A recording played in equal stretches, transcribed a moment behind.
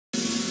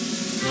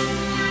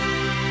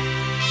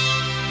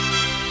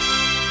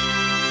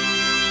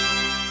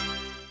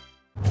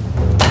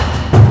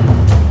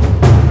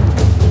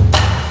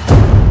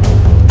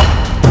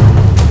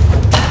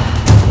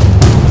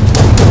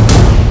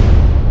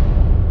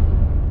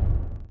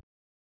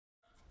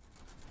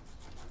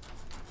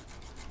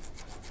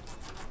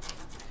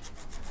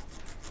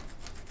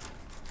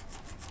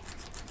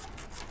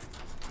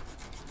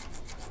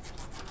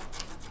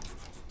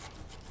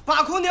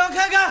把空调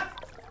开开。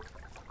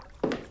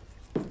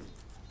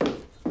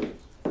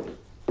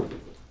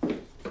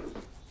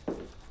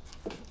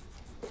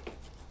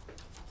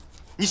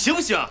你行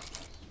不行？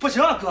不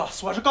行啊，哥，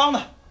锁是钢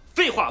的。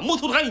废话，木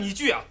头的还有你一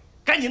句啊！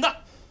赶紧的。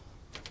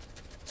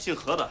姓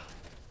何的，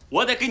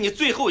我得给你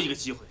最后一个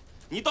机会，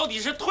你到底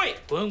是退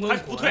还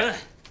是不退？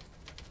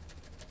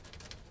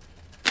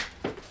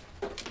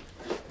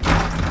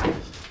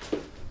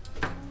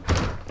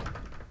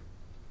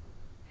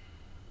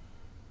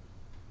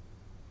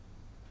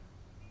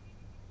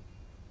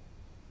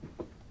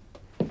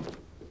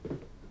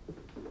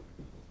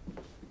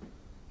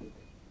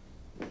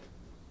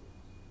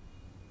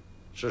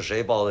 是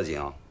谁报的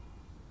警？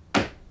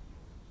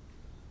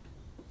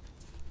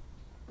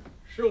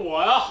是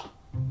我呀，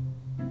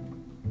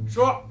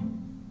叔。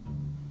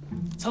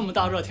这么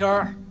大热天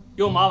儿，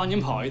又麻烦您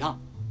跑一趟。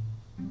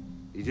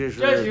你这是？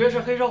这几位是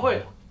黑社会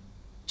的，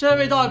这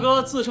位大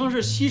哥自称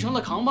是西城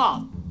的扛把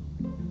子，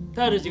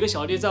带着几个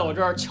小弟在我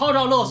这儿敲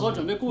诈勒索，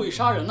准备故意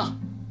杀人呢。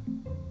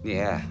你，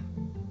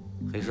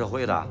黑社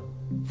会的？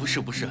不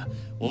是，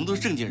我们都是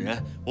正经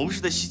人，我们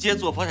是在西街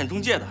做房产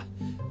中介的。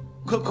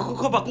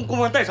快把公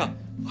文带上。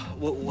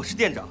 我是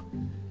店长，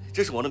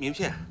这是我的名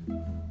片。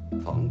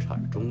房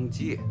产中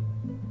介，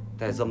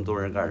带这么多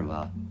人干什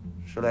么？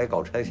是来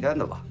搞拆迁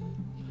的吧？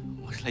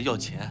我是来要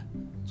钱。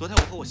昨天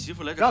我和我媳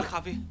妇来这喝咖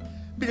啡，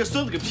被这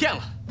孙子给骗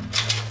了。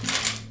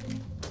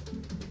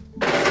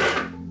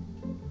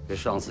跟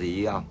上次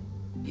一样，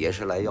也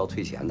是来要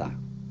退钱的。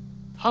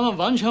他们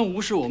完全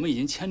无视我们已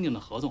经签订的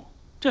合同，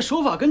这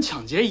手法跟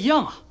抢劫一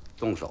样啊！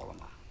动手了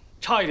吗？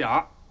差一点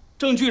儿，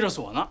正锯着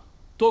锁呢。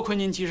多亏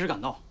您及时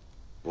赶到。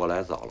我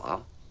来早了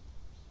啊。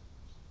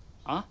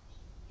 啊，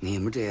你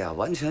们这样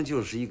完全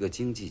就是一个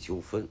经济纠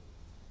纷，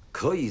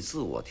可以自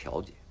我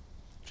调解。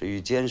至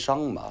于奸商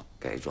嘛，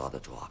该抓的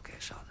抓，该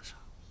杀的杀，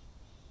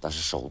但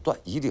是手段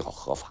一定要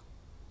合法。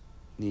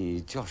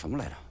你叫什么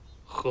来着？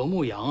何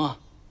牧阳啊，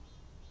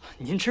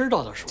您知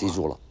道的说。记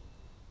住了。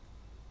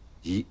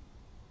一，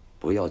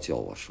不要叫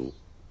我叔；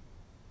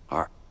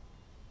二，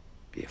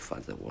别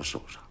犯在我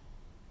手上。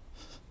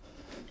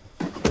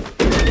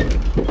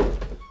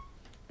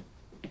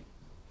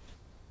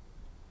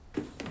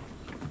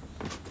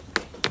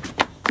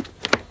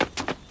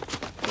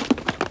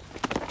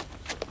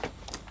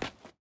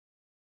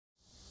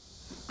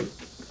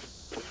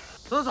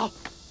 走，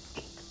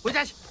回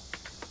家去。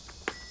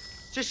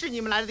这是你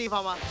们来的地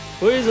方吗？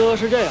规则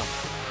是这样：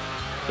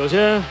首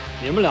先，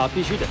你们俩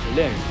必须得是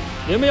恋人，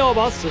你们要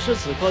把此时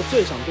此刻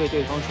最想对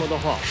对方说的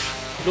话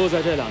录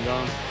在这2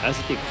张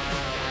SD 卡。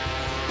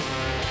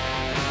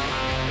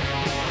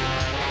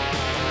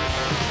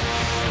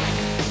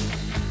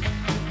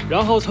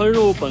然后存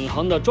入本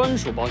行的专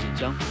属保险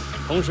箱，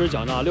同时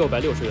缴纳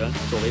660元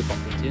作为保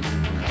证金。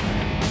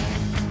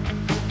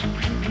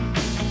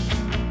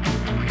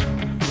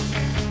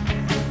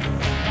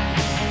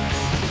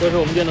 这是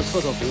我们店的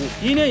特色服务。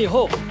1年以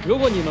后，如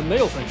果你们没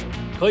有分手，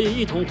可以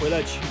一同回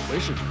来取回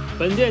饰品，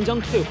本店将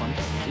退还保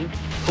证金，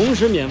同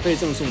时免费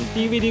赠送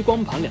DVD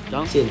光盘2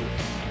张。谢谢你，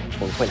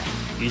我们会来。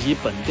以及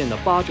本店的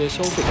8折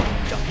消费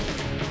1张。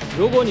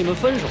如果你们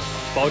分手，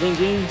保证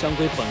金将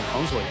归本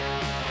行所有。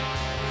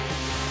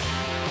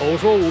口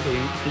说无凭，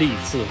立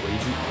字为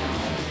据。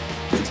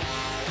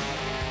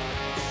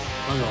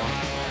张总。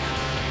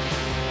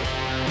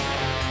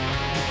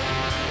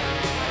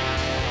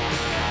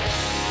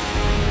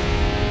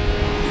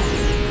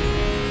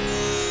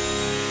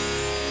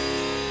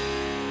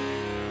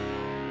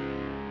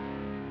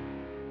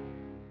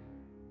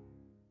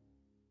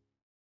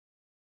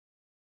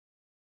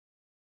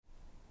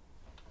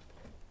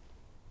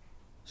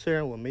 虽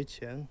然我没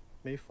钱、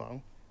没房、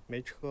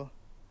没车，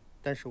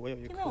但是我有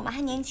一个。因为我们还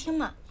年轻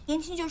嘛，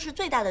年轻就是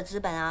最大的资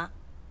本啊。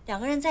2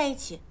个人在一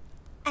起，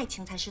爱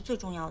情才是最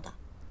重要的，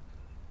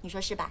你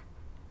说是吧？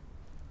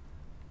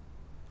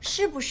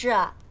是不是？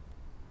啊？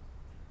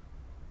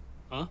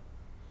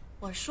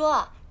我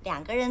说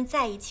2个人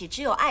在一起，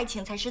只有爱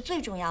情才是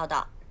最重要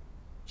的，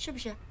是不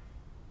是？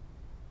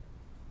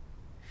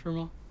是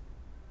吗？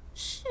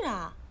是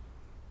啊。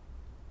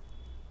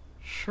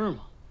是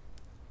吗？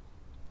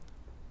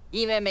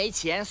 因为没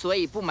钱，所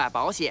以不买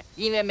保险；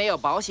因为没有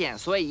保险，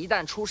所以一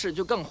旦出事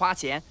就更花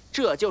钱，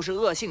这就是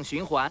恶性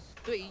循环。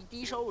对于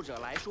低收入者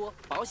来说，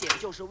保险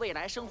就是未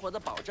来生活的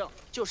保证，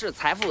就是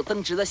财富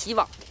增值的希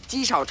望。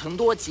积少成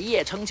多，积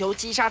业成裘，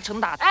积沙成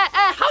塔。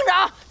哎，行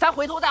长，咱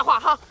回头再话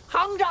哈。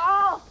行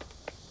长，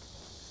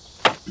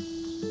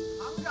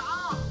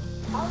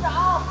行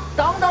长，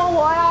等等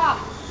我呀！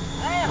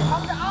哎，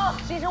行长，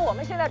其实我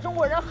们现在中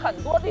国人很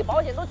多对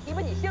保险都提不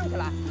起兴趣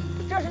来。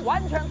 这是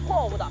完全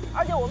错误的，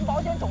而且我们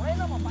保险种类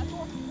那么繁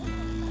多。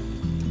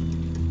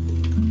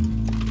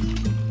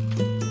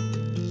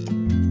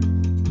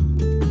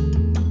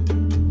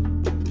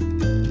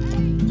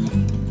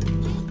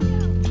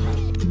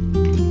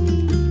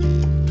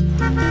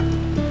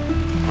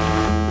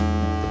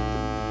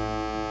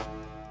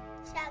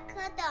小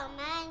蝌蚪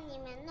们，你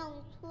们弄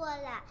错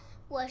了，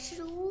我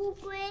是乌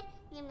龟，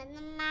你们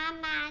的妈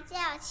妈叫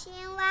青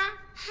蛙，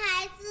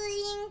孩子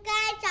应该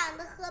长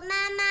得和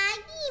妈妈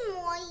一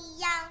模一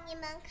样。你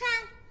们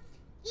看，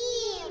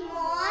一模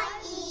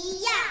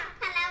一样。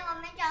看来我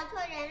们找错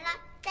人了。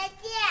再见，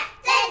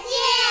再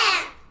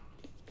见。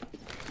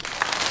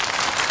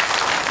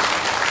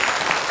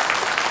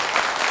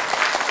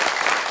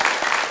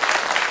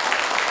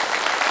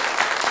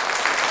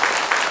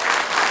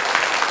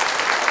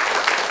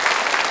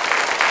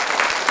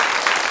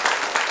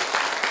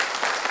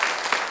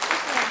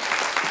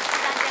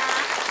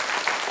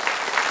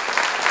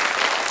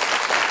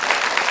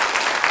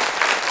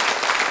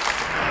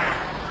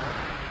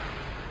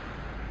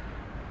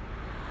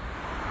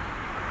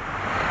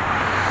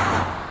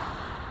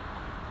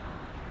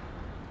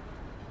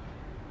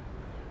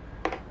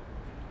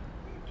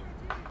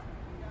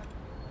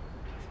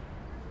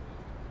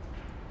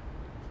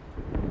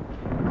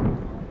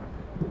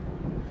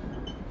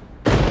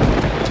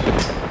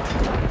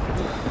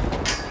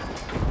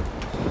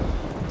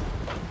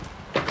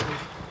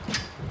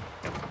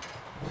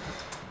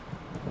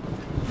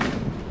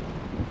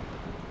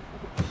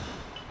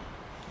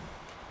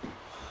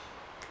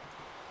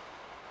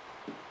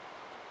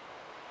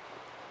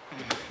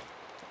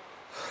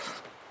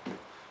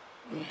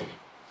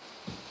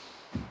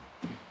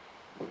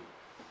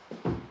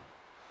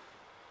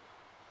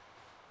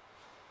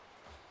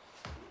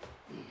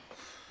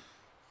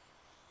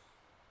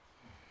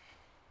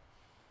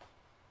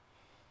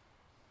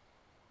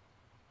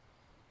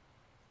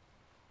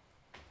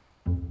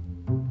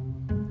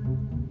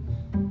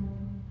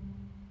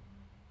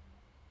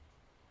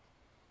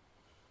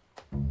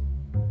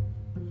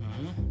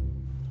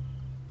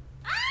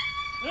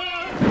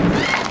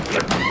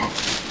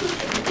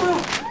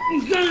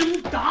你干什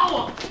么打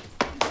我？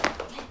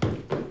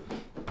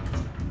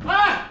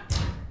哎！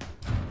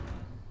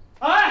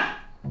哎！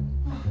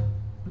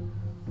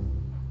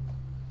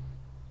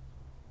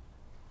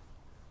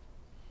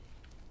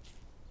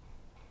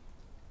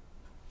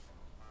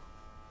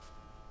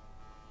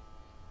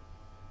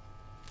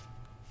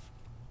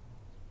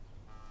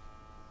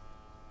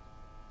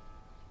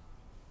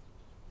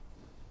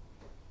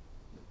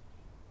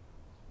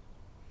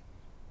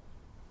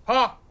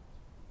好，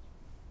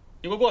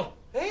你给我过来。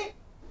哎。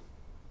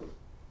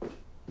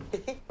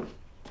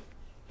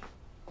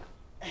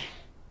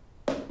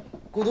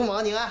咕咚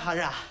毛宁啊，韩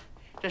啊，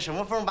这什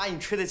么风把你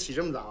吹得起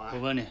这么早啊？我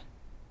问你，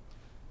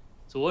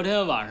昨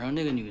天晚上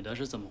那个女的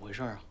是怎么回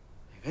事啊？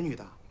哪个女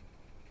的？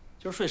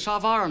就是睡沙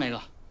发上那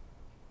个。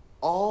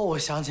哦，我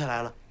想起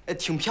来了，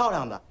挺漂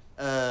亮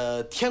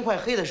的。天快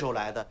黑的时候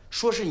来的，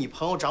说是你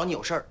朋友找你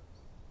有事儿。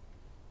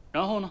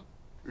然后呢？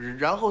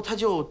然后他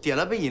就点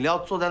了杯饮料，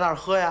坐在那儿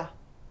喝呀。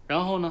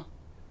然后呢？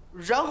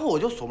然后我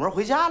就锁门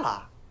回家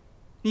了。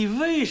你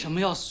为什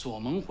么要锁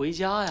门回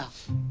家呀？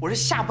我这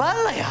下班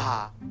了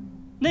呀。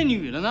那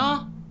女的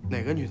呢？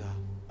哪个女的？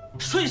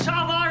睡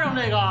沙发上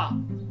这个。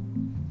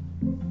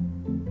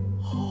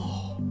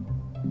哦，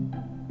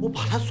我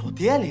把她锁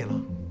店里了。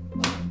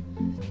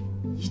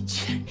你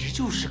简直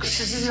就是个……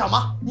是什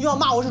么？你要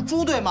骂我是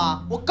猪对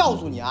吗？我告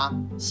诉你啊，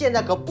现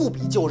在可不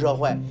比旧社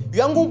会，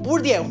员工不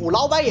是佃户，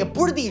老板也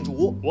不是地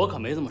主。我可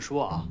没这么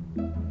说啊。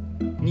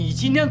你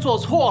今天做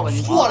错了，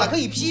你错了可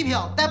以批评，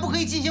但不可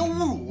以进行侮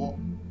辱。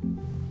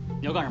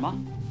你要干什么？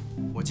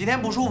我今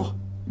天不舒服，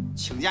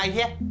请假1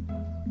天。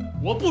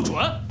我不准！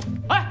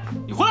哎，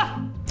你回来！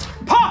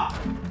啪！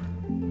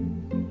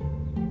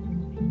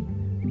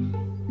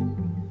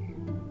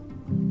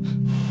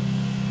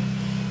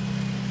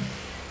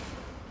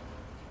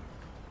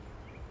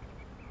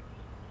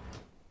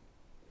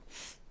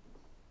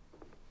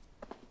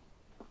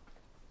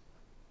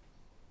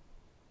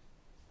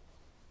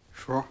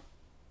叔，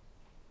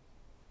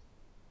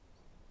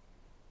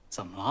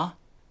怎么了？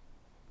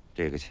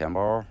这个钱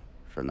包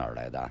是哪儿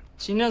来的？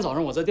今天早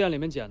上我在店里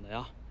面捡的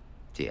呀。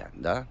捡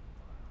的？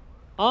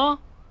啊？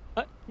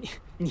哎，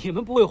你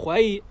们不会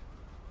怀疑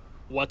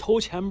我偷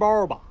钱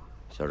包吧？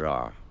小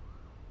赵，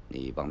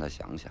你帮他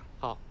想想。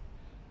好。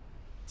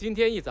今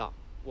天一早，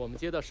我们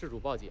接到事主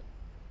报警，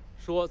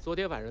说昨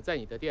天晚上在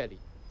你的店里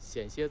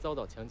险些遭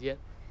到强奸。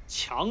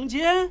强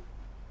奸？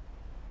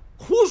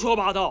胡说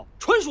八道，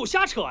纯属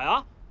瞎扯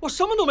呀！我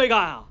什么都没干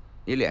啊！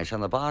你脸上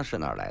的疤是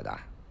哪儿来的？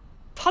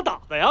他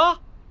打的呀。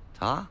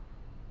他？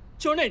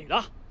就是那女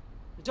的，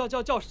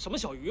叫什么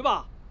小鱼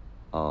吧？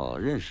哦，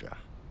认识啊。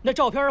那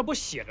照片上不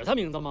写着他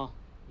名字吗？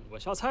我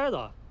瞎猜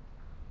的。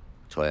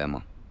抽烟吗？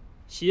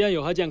吸烟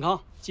有害健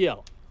康，戒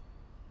了。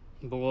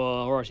不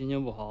过偶尔心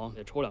情不好，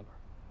得抽2根。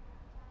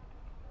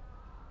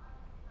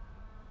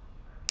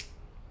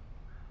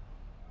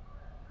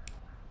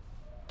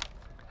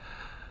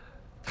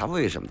他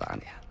为什么打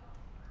你？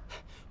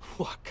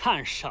我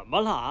干什么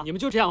了啊？你们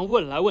就这样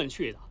问来问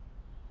去的。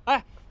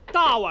哎，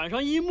大晚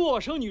上一陌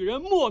生女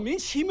人莫名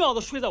其妙的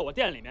睡在我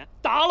店里面，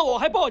打了我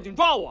还报警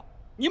抓我，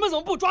你们怎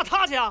么不抓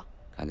她去啊？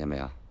看见没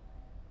有？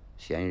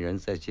嫌疑人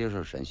在接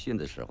受审讯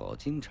的时候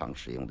经常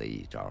使用的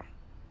一招。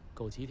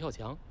狗急跳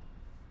墙？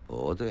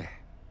不对。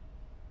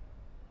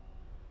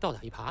倒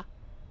打一耙？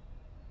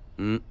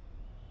嗯。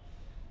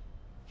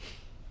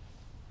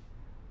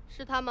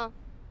是他吗？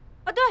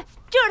啊，对，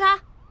就是他。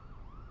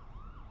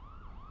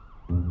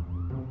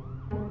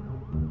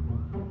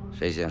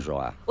谁先说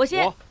啊？我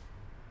先。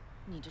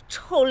你这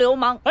臭流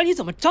氓！哎，你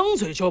怎么张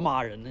嘴就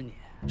骂人呢你？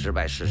只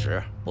摆事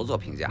实，不做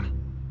评价。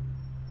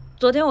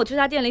昨天我去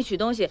他店里取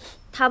东西，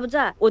他不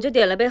在，我就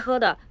点了杯喝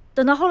的。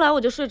等到后来我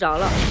就睡着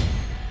了。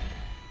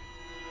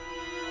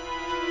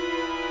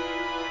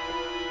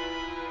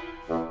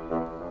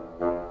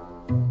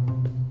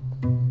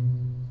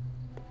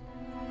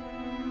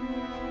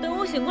等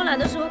我醒过来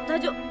的时候，他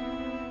就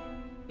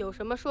有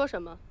什么说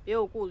什么，别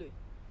有顾虑。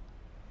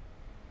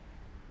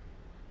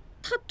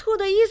他脱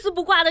得一丝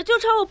不挂的，就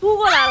朝我扑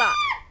过来了。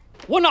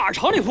我哪儿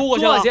朝你扑过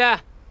去了？坐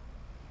下。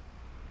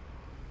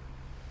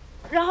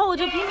然后我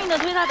就拼命的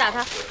推他打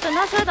他，等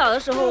他摔倒的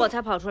时候我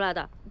才跑出来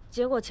的。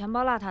结果钱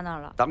包落他那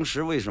儿了。当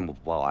时为什么不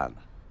报案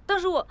呢？当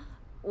时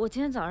我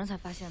今天早上才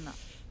发现的。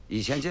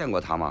以前见过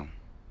他吗？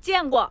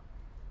见过。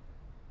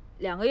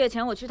2个月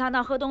前我去他那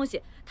儿喝东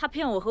西，他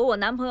骗我和我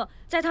男朋友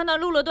在他那儿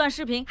录了段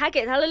视频，还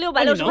给他了660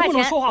块钱。你能不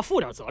能说话负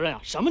点责任啊？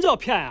什么叫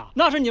骗啊？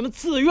那是你们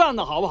自愿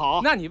的好不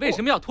好？那你为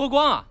什么要脱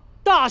光啊？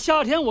大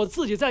夏天我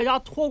自己在家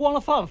脱光了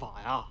犯法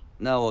呀？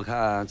那我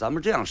看咱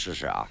们这样试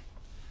试啊。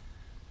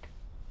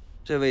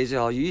这位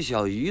叫于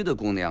小鱼的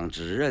姑娘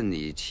指认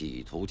你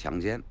企图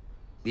强奸，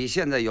你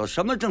现在有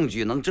什么证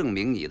据能证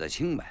明你的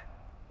清白？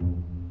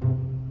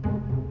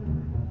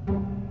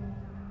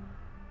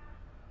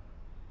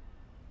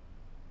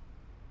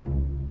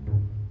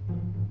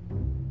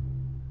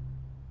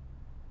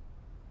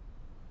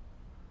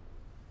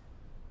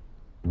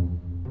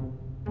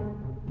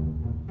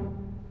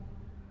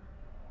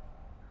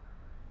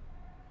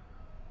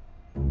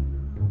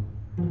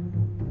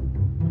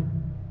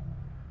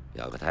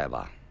表个态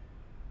吧。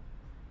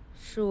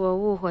是我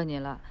误会你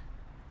了，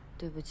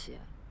对不起。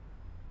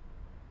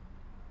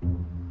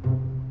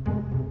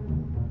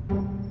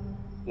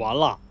完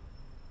了，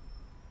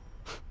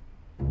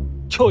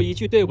就一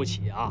句对不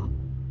起啊！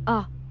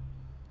啊。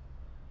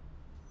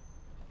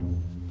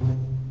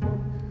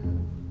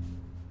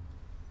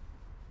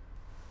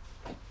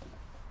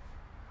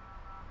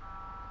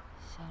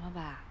行了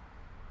吧？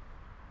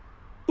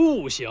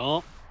不行。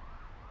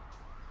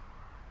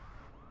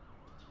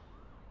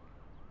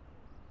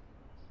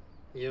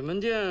你们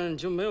店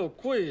就没有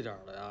贵一点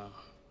的呀？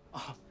哦，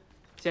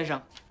先生，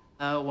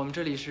我们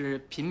这里是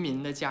平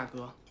民的价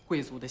格，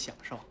贵族的享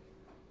受。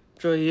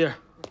这一页。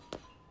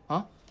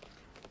啊？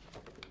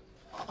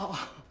哦。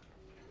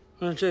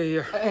这一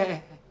页。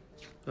哎，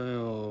还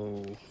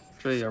有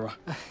这一页吧，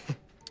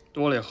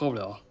多了也喝不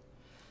了。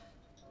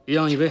一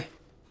样1杯。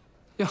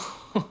哟，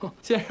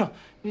先生，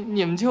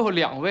你们就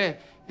2位，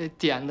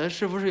点的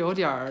是不是有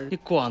点儿？你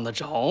管得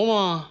着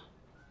吗？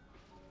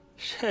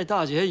这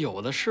大姐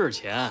有的是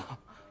钱。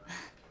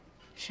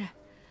是，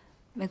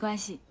没关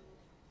系，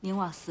您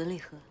往死里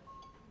喝。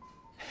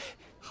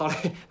好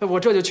嘞，我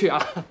这就去啊。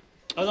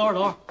等会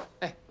儿。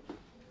哎，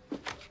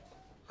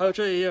还有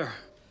这一页，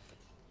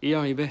一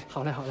样1杯。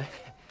好嘞，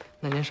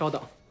那您稍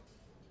等。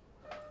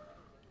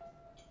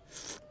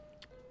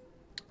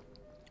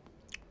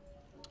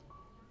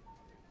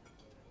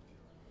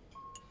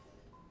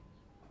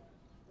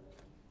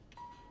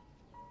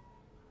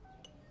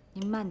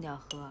您慢点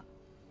喝，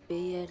别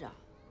噎着。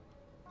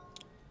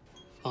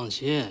放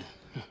心，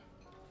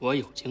我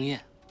有经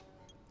验。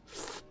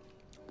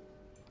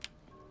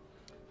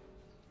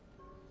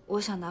我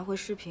想拿回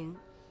视频，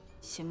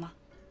行吗？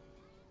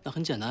那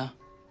很简单啊，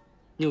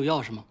你有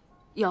钥匙吗？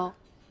有，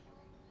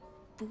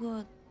不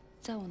过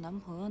在我男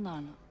朋友那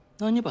儿呢。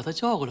那你把他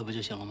叫过来不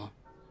就行了吗？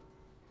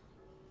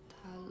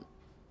他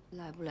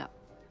来不了。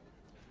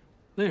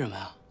为什么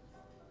呀？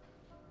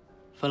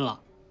分了，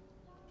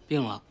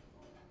病了，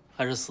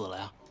还是死了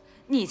呀？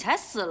你才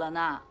死了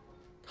呢！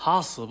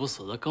他死不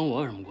死的跟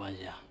我有什么关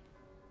系啊？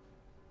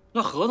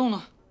那合同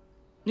呢？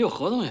你有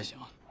合同也行。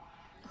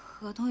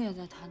合同也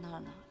在他那儿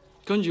呢。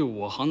根据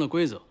我行的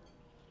规则，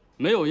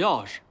没有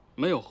钥匙、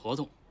没有合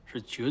同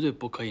是绝对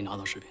不可以拿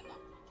到视频的。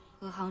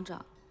何行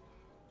长，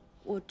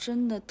我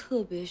真的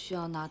特别需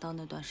要拿到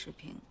那段视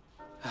频。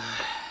唉，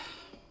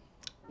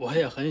我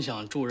也很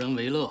想助人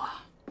为乐，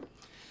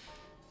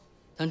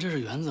但这是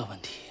原则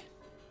问题，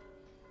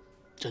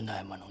真的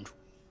爱莫能助。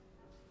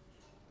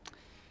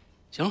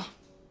行了，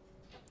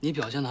你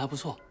表现的还不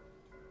错，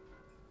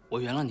我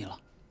原谅你了。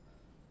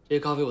这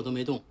咖啡我都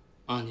没动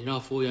啊，你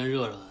让服务员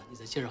热热的，你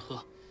再接着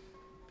喝，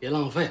别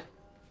浪费。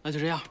那就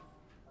这样。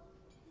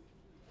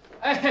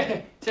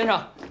哎，先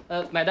生，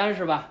买单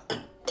是吧？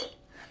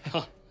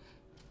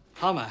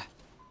他买，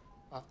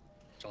啊，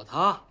找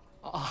他。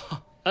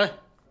啊，哎，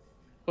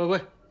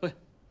喂，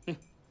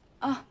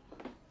啊，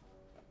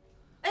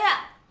哎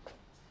呀，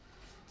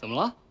怎么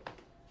了？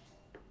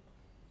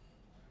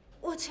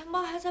我钱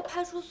包还在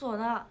派出所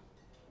呢。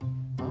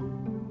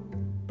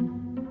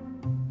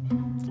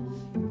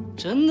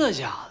真的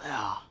假的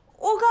呀？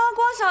我刚刚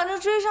光想着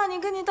追上你，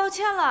跟你道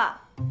歉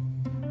了。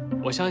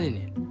我相信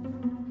你，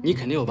你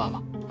肯定有办法。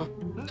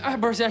哎，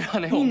不是先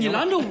生，你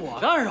拦着我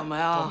干什么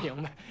呀？我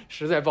明白，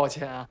实在抱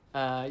歉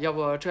啊。要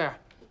不这样，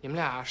你们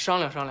俩商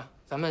量商量，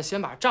咱们先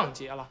把账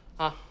结了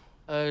啊，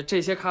这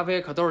些咖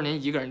啡可都是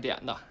您一个人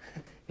点的。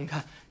您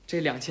看，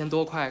这2000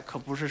多块可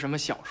不是什么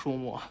小数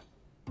目。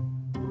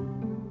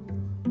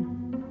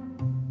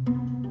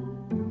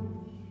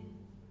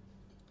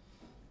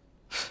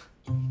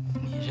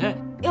你这……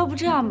要不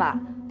这样吧，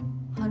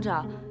行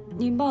长，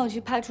您帮我去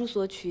派出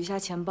所取一下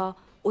钱包，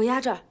我压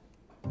这儿。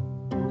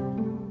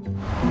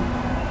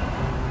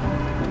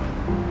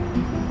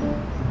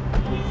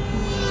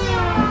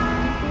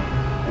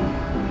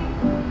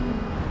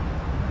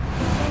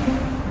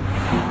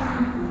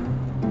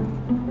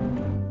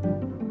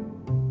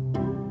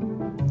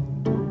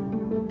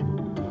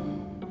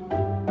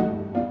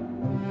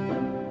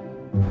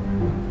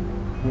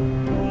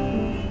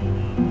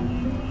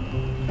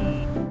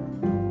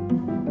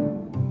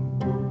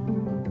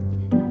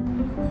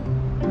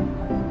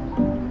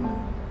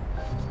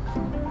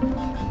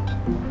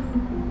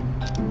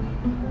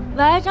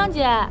 喂，张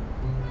姐，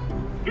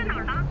在哪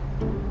儿呢？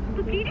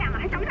都几点了，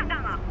还想不想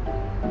干了？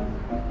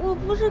我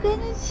不是给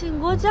你请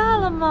过假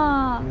了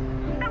吗？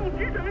但我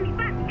只等了你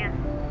半天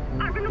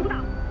，2分钟不到，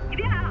你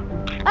别来了。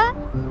哎，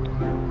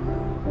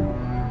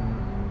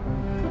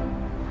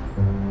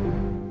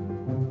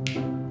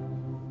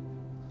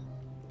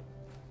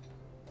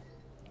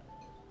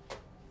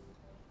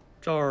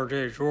照着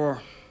这桌，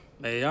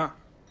每样，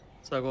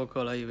再给我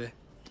各来1杯。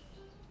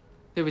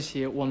对不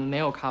起，我们没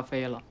有咖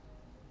啡了。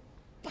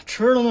 那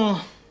吃的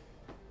呢？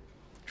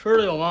吃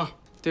的有吗？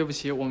对不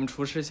起，我们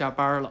厨师下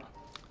班了。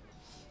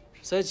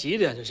这才几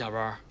点就下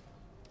班？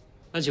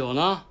那酒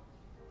呢？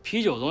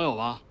啤酒总有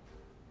吧？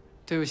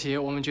对不起，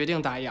我们决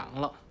定打烊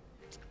了。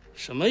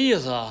什么意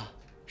思啊？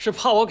是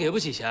怕我给不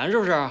起钱是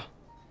不是？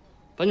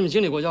把你们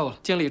经理给我叫过来。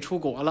经理出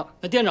国了。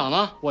那店长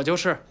呢？我就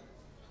是。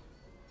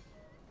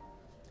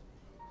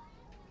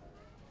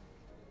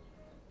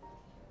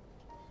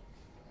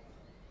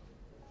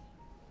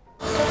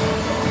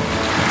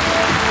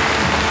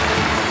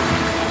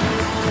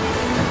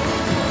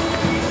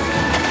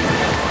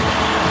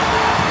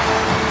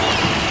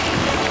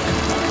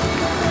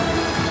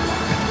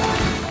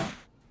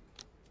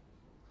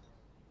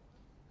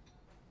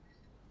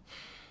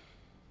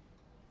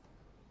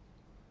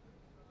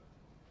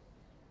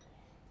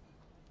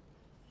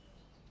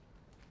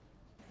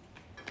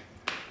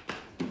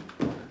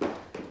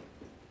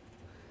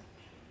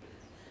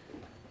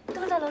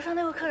 刚才楼上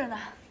那位客人呢？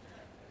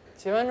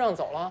结完账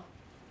走了。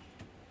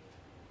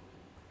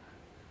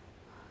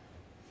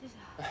谢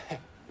谢。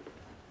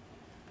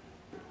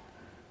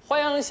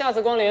欢迎下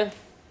次光临。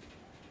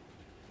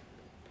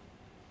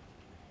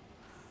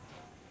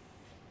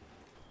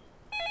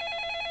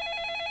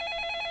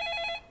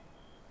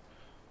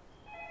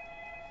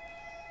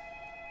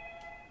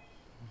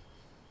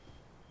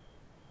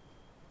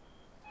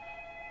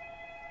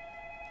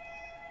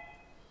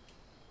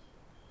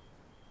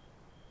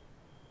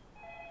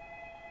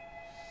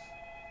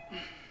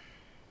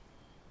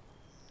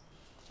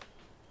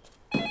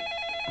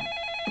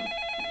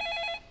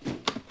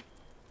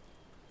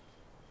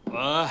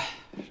喂，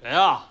谁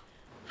呀？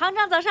行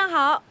长早上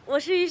好，我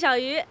是于小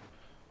鱼。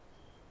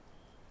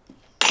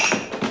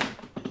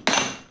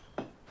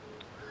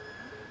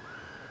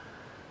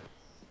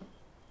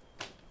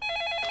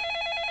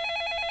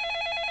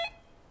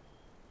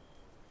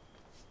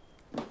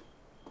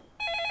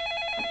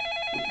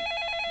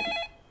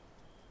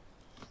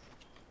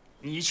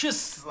你去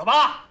死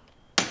吧！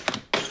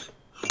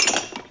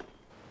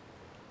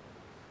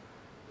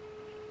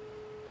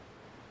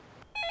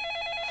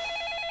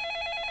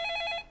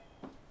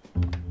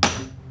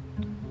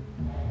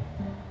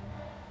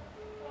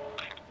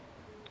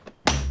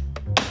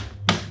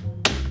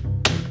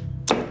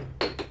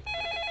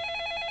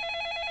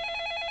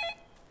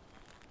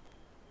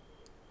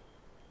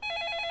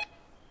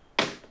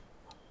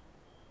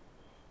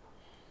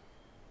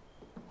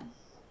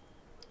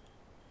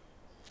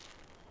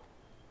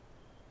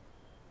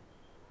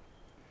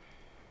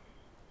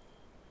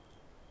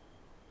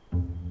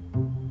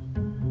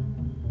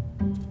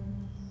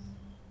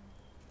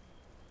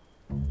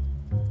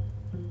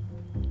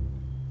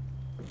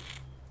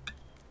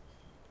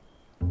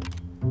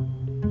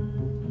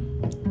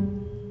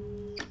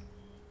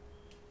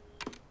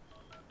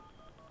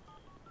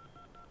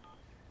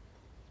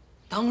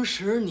 当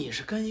时你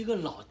是跟一个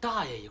老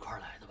大爷一块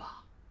来的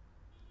吧？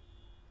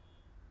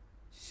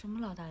什么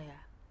老大爷？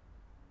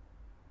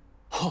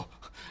哦，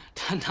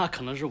那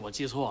可能是我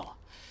记错了，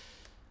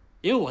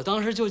因为我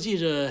当时就记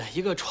着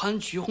一个穿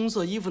橘红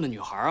色衣服的女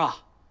孩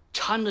啊，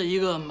搀着一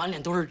个满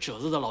脸都是褶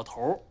子的老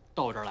头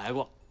到我这儿来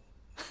过。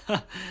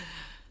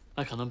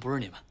那可能不是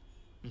你们。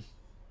嗯，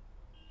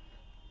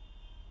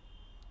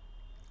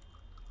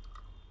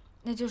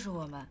那就是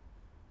我们。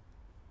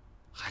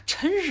还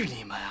真是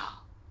你们呀！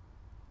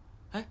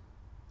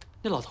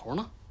 那老头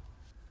呢？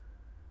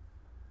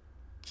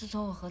自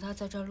从我和他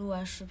在这儿录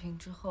完视频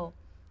之后，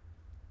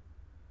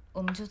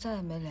我们就再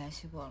也没联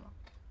系过了。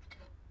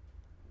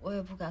我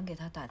也不敢给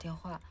他打电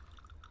话，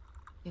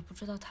也不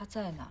知道他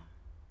在哪儿。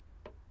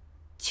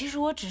其实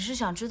我只是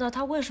想知道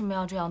他为什么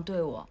要这样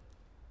对我。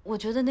我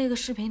觉得那个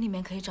视频里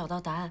面可以找到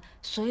答案，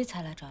所以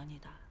才来找你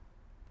的。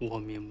我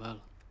明白了，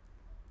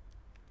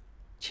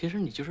其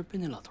实你就是被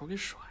那老头给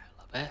甩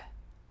了呗。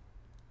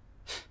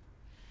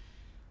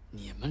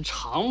你们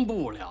长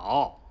不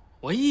了，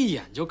我一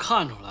眼就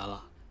看出来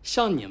了。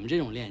像你们这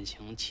种恋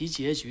情，其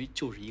结局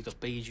就是一个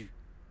悲剧。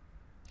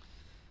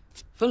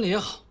分了也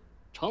好，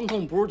长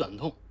痛不如短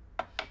痛。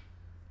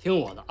听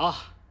我的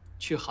啊，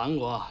去韩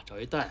国找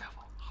一大夫，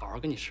好好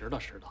给你拾掇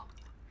拾掇，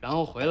然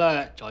后回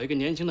来找一个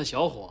年轻的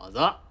小伙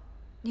子。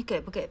你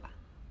给不给吧？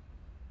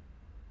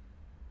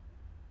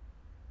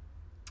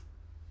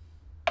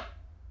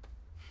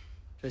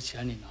这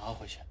钱你拿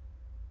回去。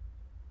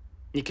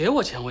你给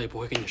我钱，我也不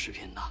会跟你视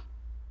频的。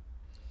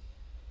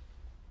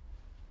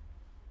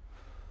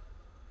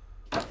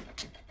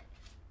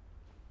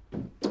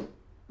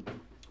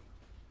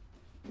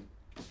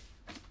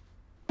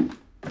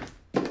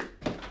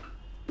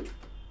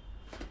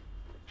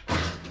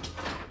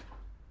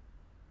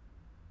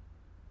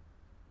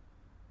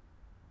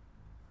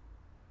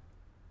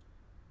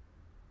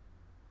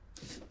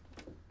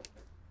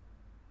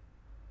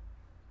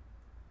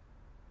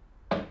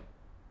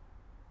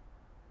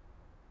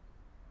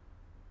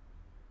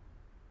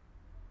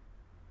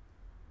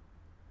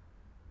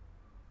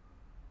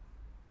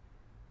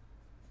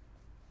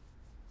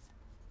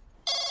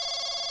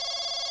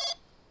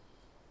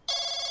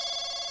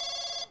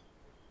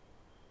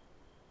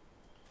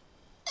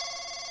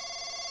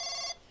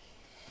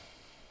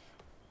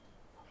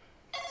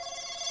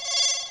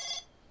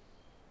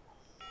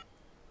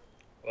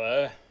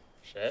喂，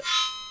谁？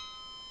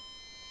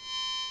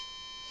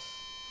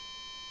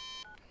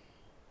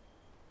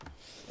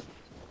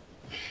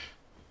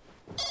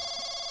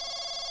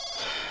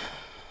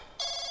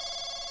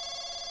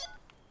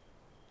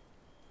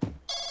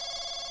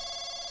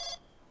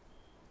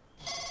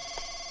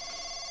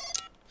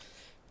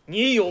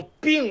你有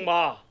病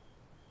吧？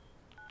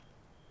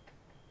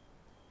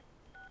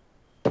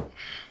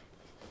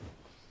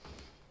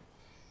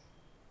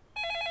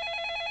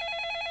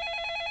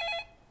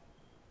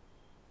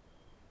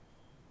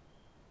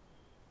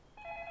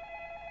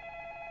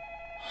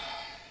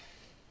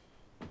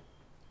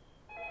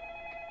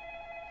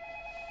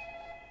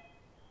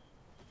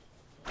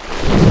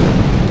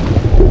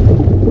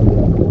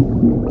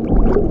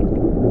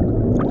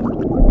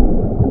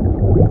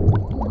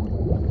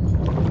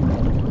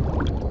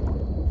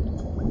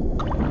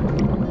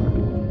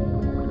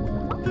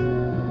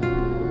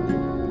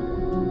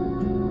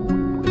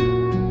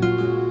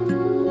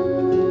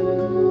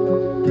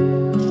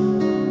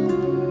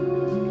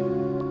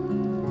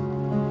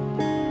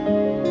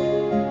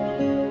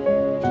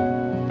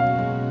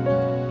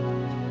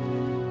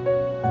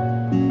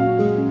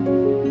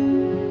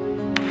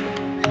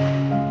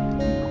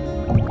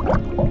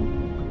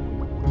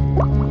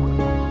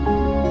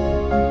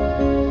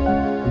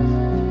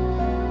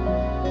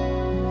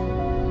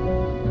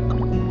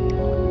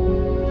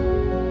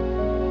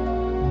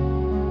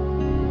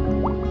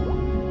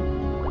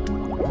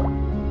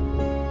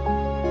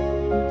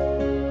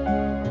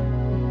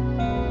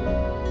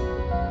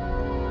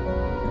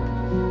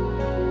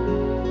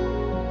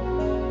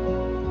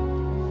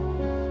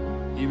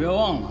你别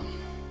忘了，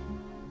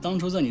当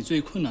初在你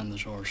最困难的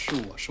时候，是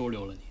我收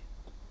留了你。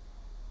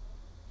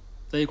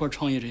在一块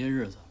创业这些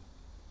日子，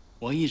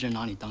我一直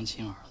拿你当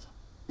亲儿子。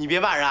你别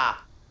骂人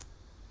啊！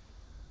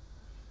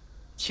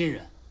亲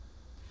人，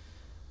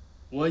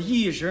我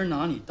一直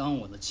拿你当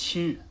我的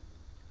亲人，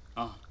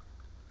啊！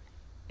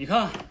你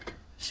看，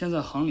现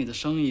在行里的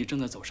生意正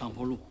在走上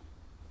坡路，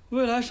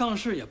未来上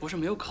市也不是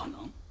没有可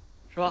能，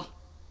是吧？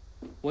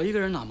我一个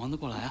人哪忙得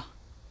过来啊？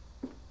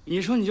你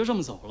说你就这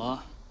么走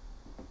了，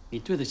你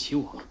对得起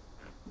我？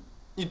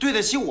你对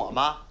得起我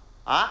吗？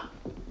啊？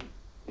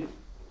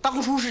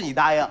当初是你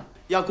答应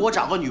要给我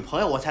找个女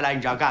朋友，我才来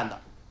你这儿干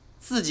的，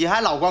自己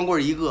还老光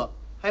棍一个，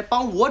还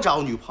帮我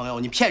找女朋友，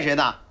你骗谁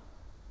呢？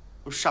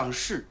不上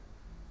市，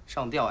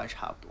上吊还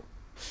差不多。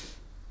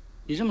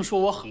你这么说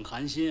我很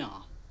寒心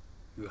啊。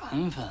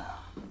缘分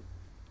啊，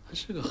它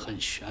是个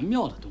很玄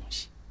妙的东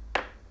西，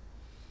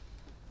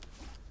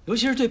尤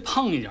其是对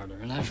胖一点的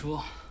人来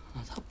说，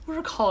他不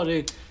是靠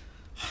这个。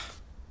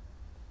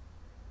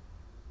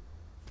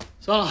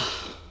算了，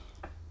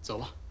走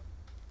吧。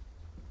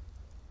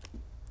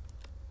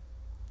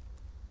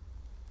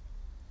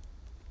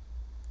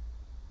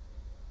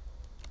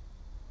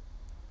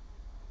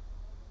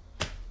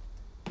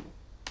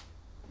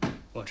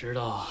我知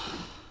道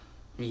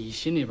你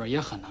心里边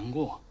也很难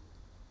过，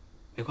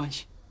没关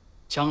系，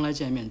将来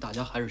见面大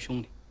家还是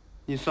兄弟。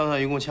你算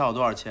算一共欠我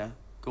多少钱，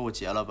给我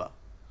结了吧。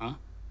啊？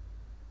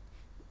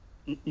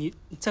你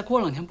再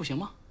过2天不行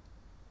吗？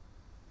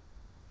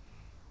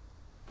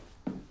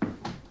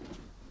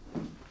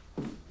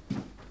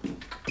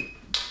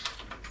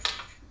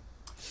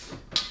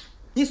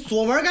你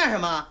锁门干什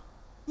么？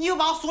你又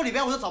把我锁里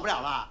边，我就走不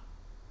了了。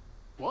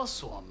我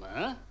锁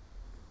门？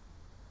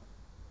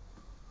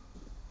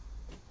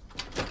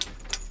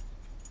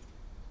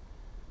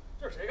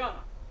这是谁干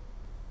的？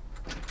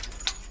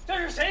这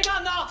是谁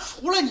干的？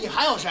除了你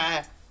还有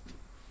谁？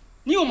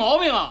你有毛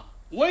病啊！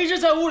我一直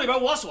在屋里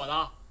边，我锁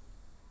的。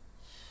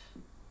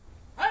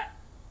哎，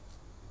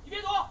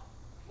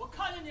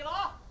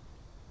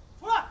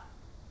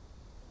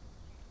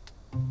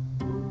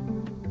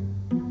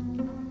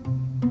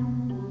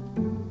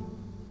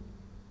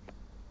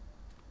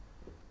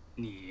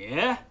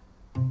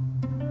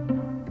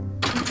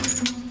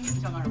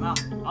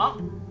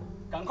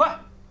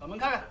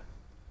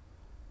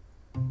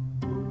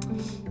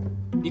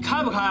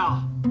不开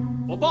啊？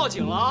我报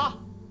警了啊！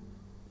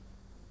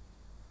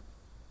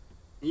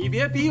你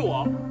别逼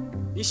我，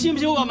你信不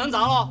信我把门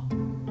砸了？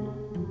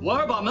我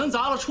要是把门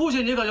砸了，出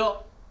去你可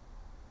就……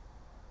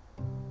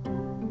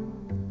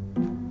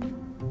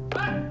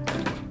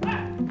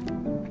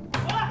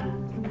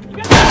你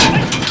别！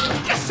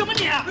你干什么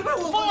你？不是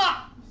我疯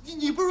了！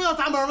你不是说要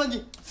砸门吗？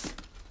你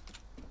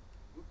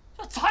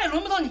这砸也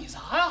轮不到你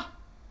砸呀！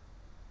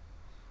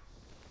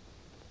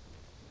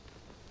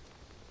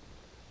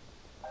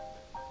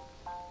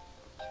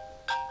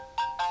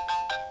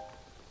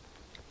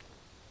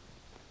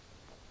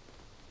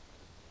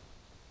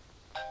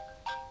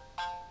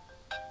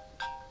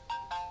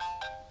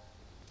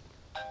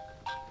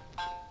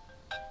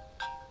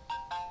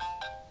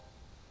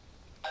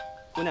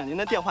 姑娘，您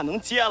的电话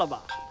能接了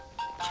吧？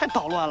太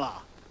捣乱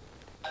了。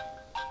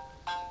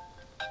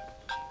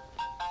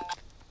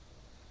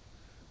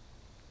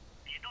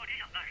你到底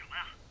想干什么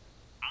呀？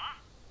啊！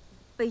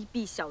卑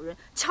鄙小人，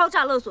敲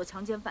诈勒索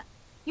强奸犯，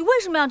你为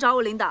什么要找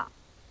我领导？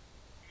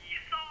你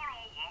骚扰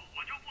我，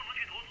我就不能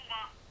去投诉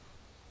吗？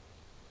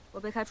我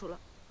被开除了。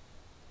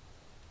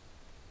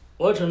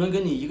我只能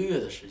给你1个月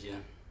的时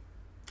间，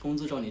工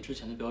资照你之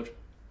前的标准，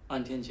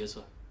按天结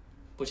算，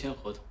不签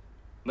合同，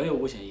没有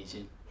5险1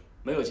金。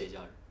 没有节假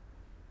日。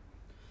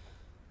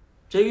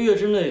这1个月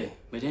之内，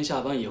每天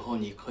下班以后，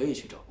你可以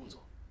去找工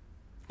作。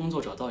工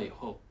作找到以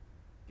后，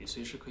你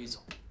随时可以走。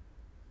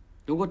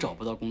如果找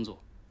不到工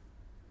作，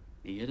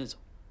你也得走。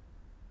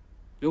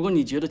如果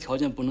你觉得条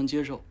件不能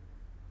接受，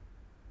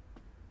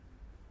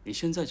你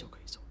现在就可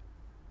以走。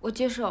我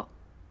接受，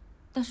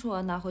但是我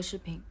要拿回视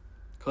频。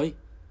可以。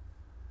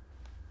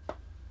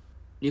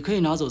你可以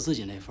拿走自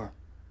己那份儿，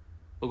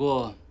不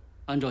过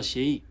按照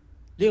协议，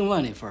另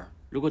外那份儿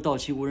如果到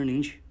期无人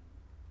领取。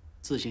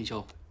 自行销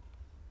毁。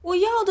我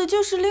要的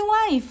就是另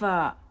外一份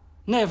儿，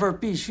那份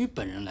必须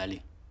本人来领，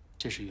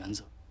这是原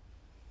则。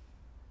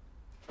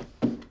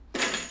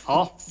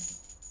好，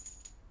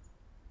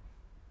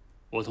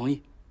我同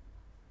意。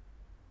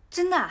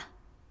真的？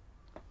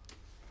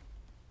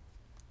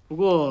不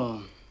过，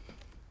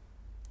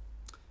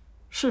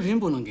视频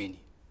不能给你，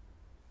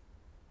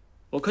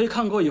我可以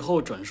看过以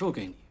后转授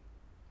给你，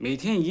每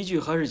天1句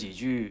还是几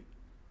句，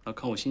那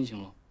看我心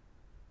情了。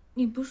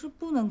你不是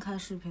不能看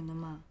视频的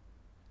吗？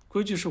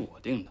 规矩是我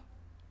定的，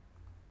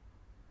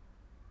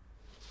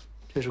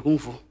这是工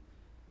服，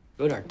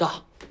有点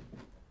大，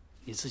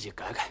你自己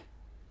改改。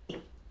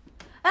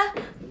哎，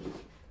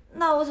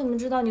那我怎么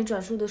知道你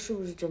转述的是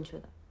不是正确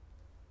的？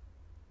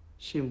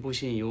信不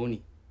信由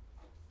你。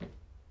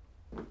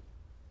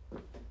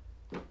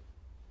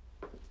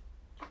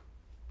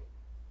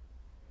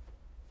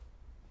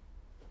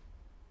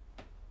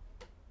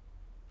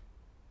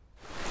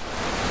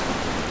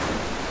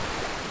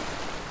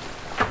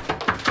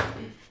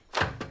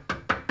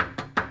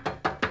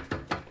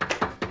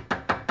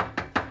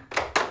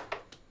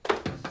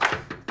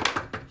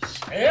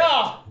谁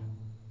呀？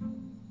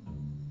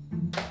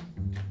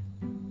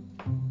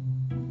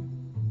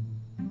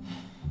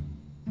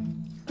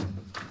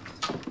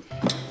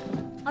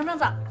王正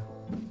早。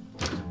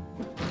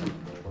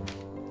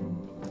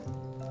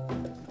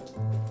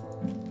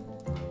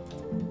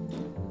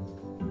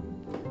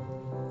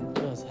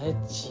这才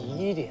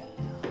几点呀？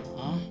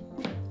啊？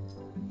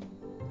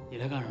你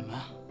来干什么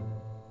呀？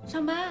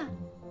上班。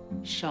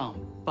上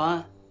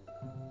班。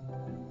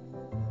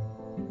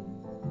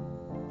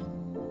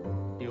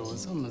 有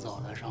这么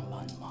早来上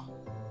班的吗？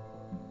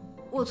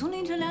我从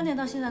凌晨2点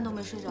到现在都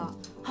没睡着，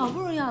好不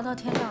容易熬到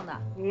天亮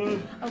的。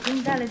我给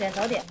你带了点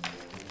早点，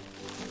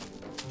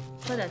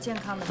喝点健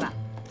康的吧。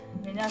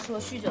人家说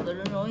酗酒的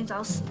人容易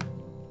早死。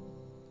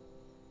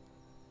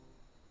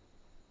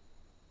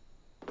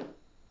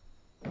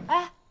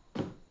哎，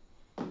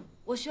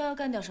我需要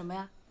干点什么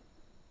呀？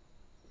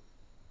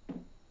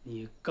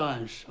你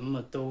干什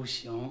么都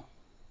行，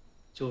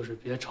就是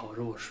别吵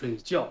着我睡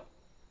觉。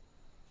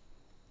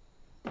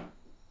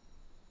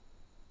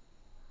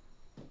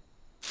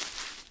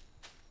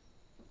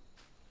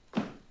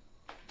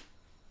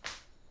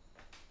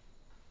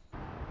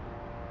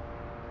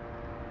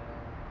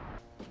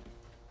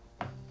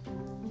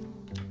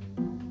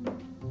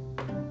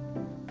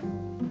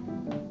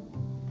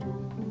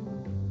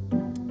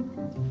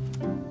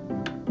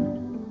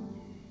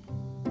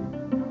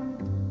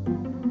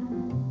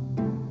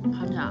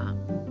 行长，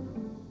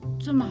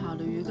这么好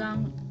的鱼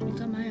缸，你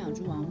干嘛养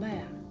只王八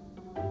呀？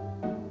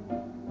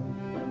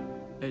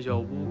那叫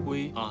乌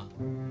龟啊。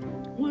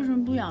为什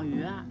么不养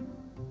鱼啊？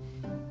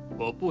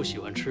我不喜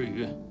欢吃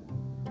鱼。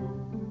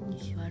你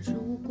喜欢吃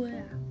乌龟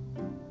啊？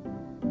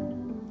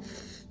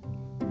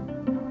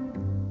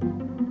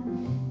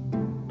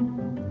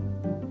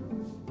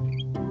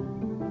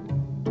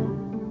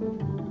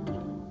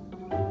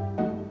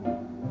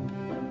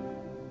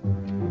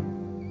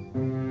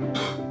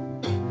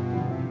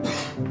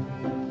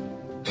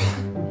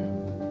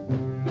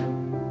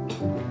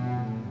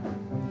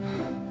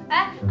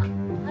哎，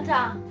行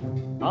长。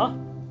啊？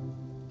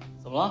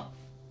怎么了？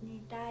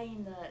你答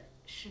应的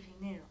视频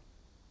内容。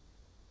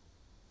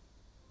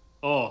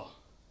哦，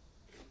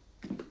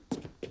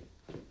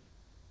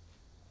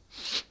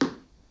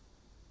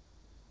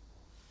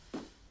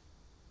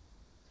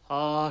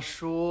他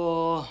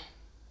说，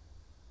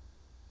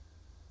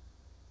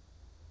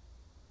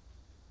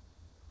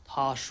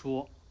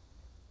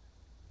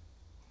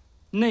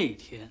那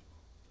天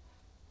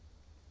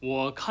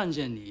我看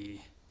见你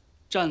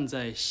站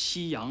在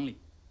夕阳里，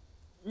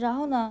然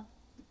后呢？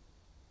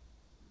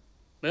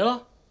没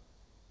了，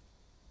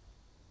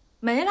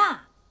没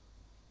了。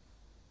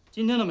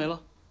今天的没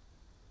了。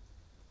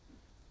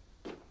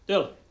对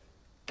了，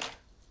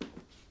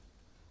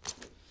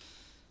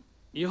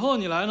以后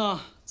你来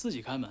呢，自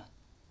己开门，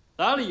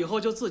来了以后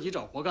就自己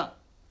找活干。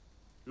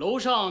楼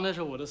上那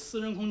是我的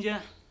私人空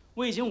间，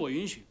未经我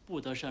允许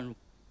不得擅入，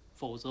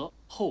否则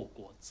后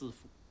果自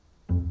负。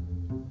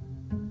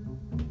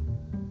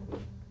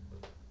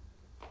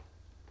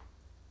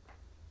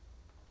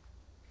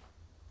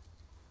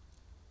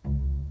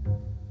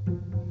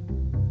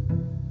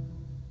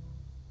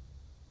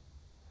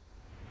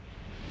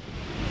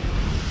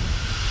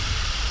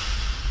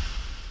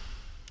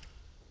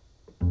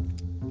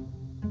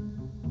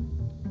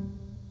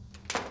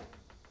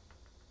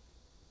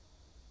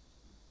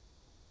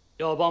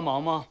要帮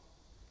忙吗？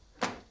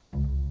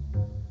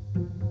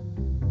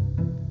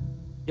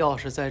钥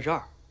匙在这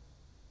儿，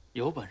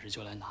有本事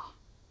就来拿。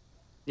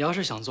你要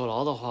是想坐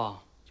牢的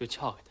话，就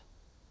撬开它，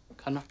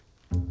看那儿，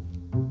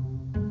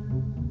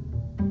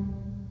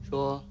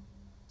说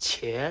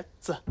茄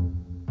子。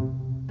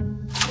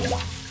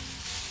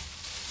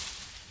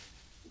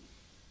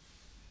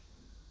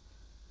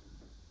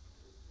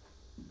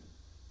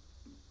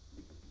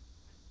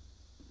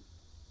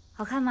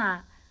好看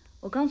吗？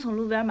我刚从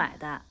路边买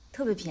的，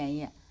特别便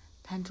宜。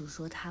摊主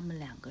说他们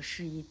两个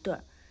是一对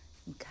儿。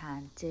你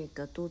看这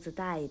个肚子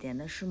大一点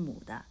的是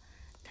母的，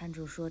摊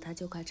主说它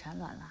就快产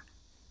卵了。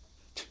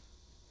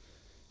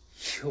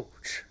幼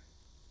稚！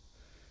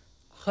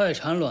快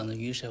产卵的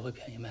鱼谁会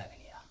便宜卖给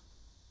你啊？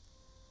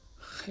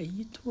还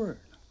一对儿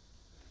呢，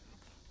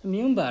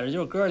明摆着就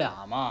是哥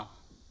俩嘛。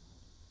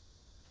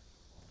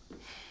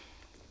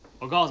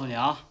我告诉你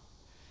啊，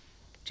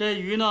这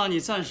鱼呢，你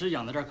暂时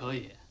养在这儿可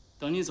以，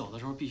等你走的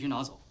时候必须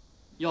拿走，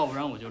要不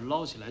然我就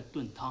捞起来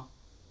炖汤。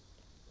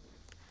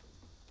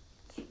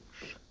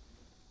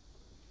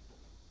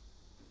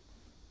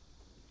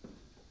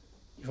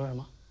你说什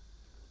么？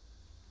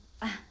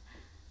啊，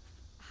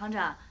行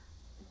长，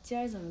今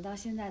儿怎么到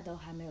现在都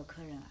还没有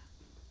客人啊？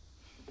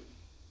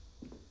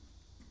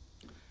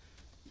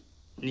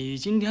你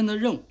今天的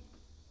任务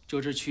就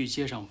是去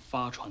街上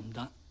发传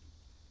单。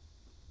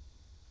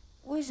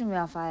为什么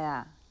要发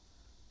呀？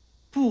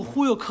不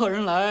忽悠客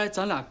人来，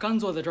咱俩干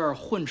坐在这儿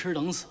混吃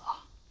等死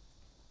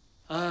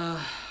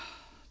啊！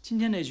今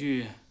天那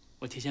句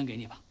我提前给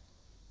你吧。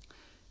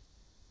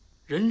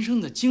人生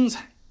的精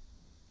彩，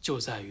就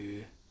在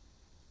于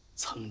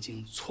曾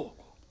经错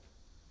过。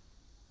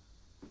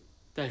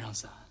带上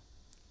伞，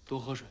多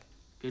喝水，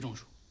别中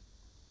暑。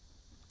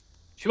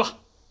去吧。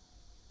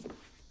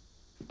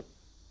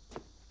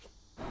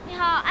你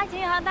好，爱情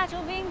银行大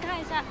酬宾，看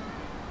一下。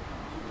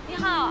你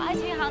好，爱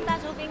情银行大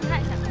酬宾，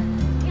看一下。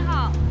你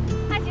好，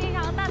爱情银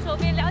行大酬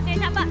宾，了解一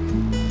下吧。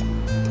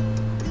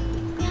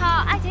你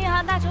好，爱情银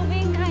行大酬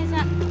宾，看一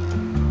下。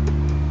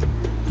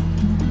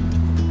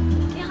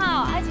你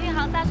好，爱情银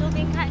行大酬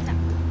宾，看一下。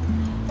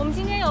我们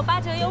今天有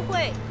8折优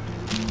惠。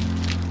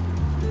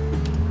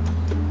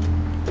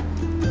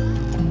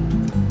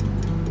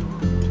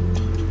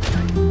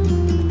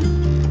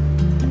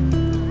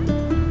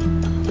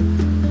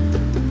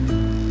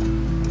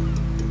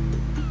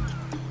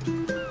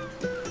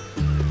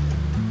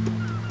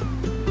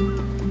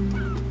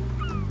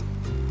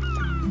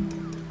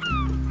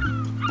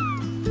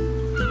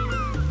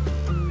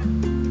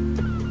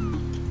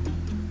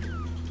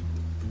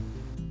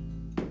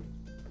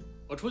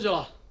我出去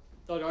了，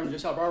到点你就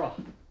下班吧，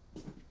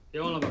别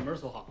忘了把门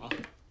锁好啊。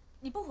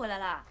你不回来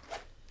啦？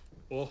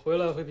我回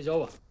来会比较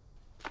晚。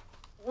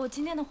我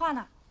今天的话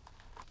呢？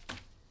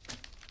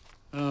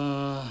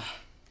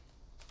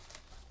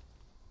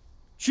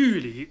距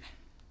离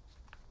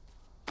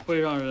会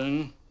让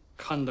人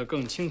看得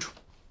更清楚。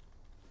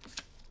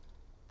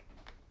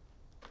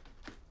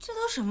这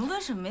都什么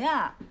跟什么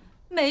呀？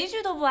每一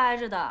句都不挨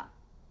着的，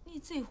你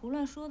自己胡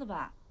乱说的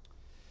吧？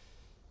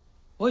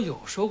我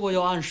有说过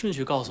要按顺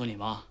序告诉你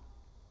吗？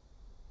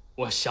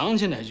我想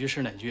起哪句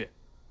是哪句，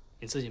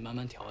你自己慢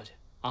慢调去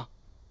啊。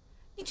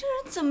你这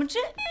人怎么这……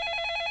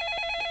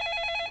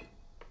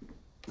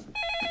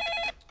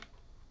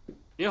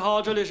你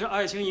好，这里是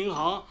爱情银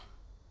行。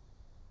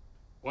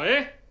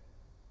喂，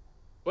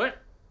喂，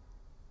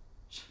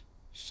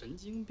神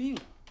经病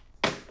啊！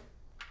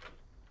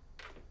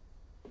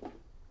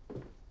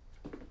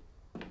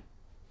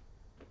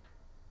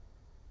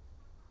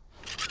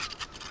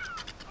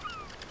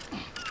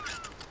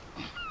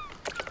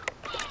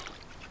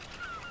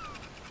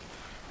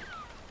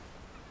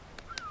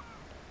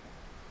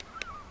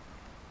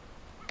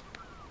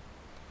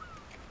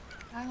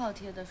还好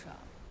贴得少，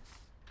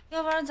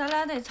要不然咱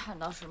俩得惨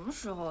到什么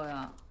时候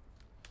呀？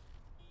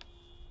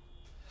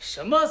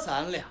什么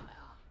咱俩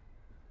呀？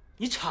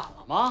你产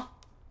了吗？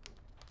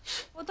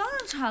我当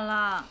然产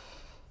了，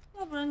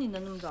要不然你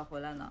能那么早回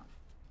来呢？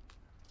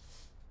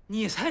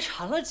你才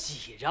产了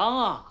几张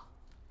啊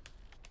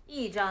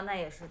？1张那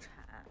也是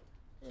产，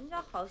人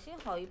家好心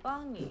好意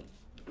帮你，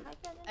还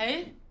在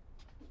那……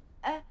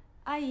哎，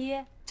阿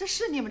姨，这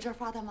是你们这儿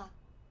发的吗？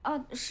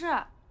啊，是，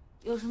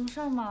有什么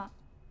事儿吗？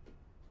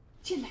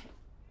进来，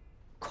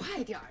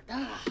快点儿的。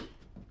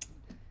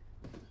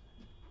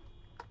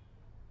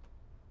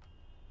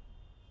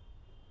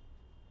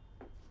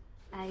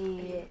阿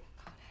姨，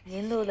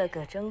您录的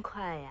可真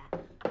快呀！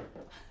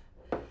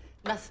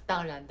那是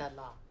当然的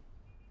了。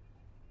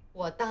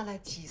我当了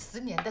几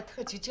10年的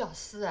特级教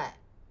师哎。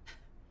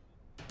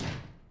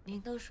您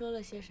都说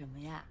了些什么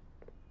呀？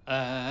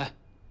哎，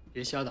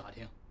别瞎打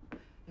听。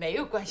没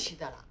有关系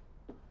的了，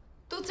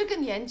都这个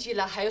年纪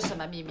了，还有什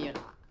么秘密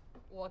了？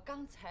我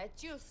刚才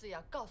就是要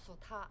告诉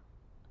他，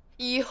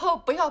以后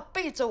不要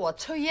背着我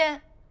抽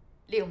烟。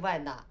另外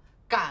呢，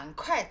赶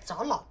快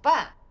找老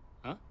伴。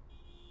啊？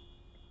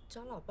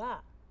找老伴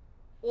儿？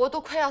我都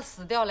快要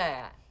死掉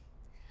了。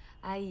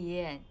阿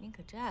姨，您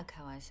可真爱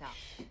开玩笑。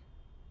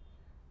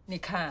你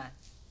看，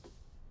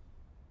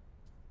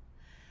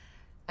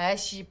癌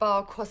细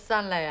胞扩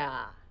散了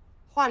呀，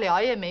化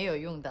疗也没有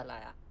用的了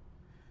呀。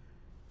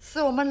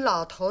是我们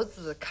老头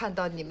子看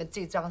到你们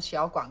这张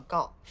小广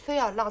告，非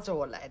要拉着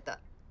我来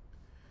的，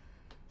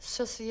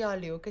说是要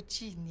留个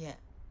纪念。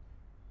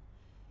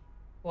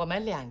我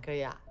们2个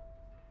呀，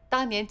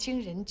当年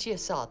经人介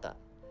绍的，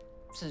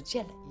只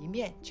见了一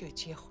面就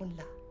结婚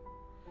了，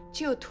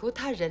就图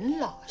他人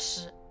老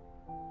实。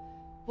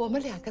我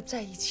们2个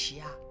在一起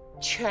啊，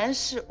全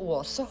是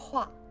我说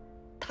话，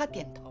他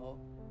点头。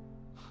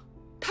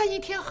他一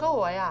天和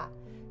我呀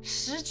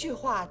，10句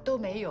话都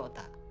没有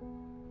的。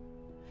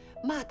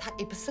骂他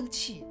也不生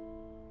气，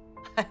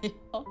哎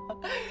呦，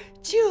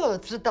就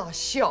知道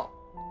笑。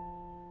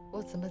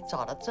我怎么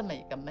找了这么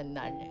一个闷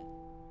男人，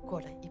过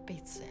了一辈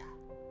子呀？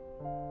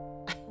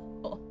哎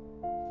呦！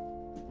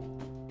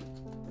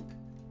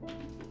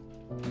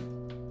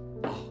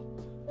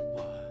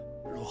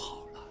我录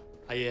好了，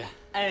阿姨。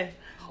哎，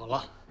好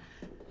了。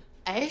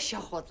哎，小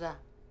伙子，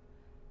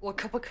我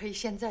可不可以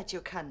现在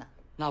就看呢？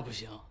那不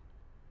行，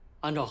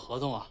按照合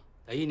同啊，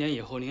得1年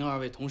以后您2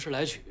位同时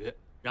来取，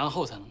然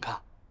后才能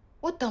看。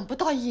我等不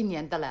到1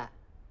年的嘞，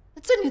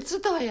这你知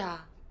道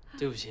呀？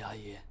对不起，阿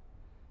姨，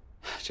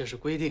这是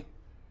规定，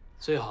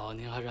最好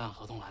您还是按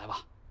合同来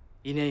吧。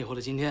1年以后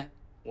的今天，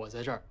我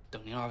在这儿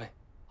等您2位，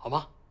好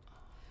吗？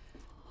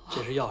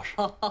这是钥匙，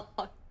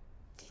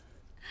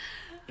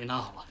您拿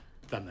好了，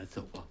咱们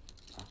走吧。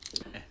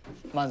哎，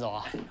慢走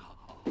啊！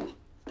好，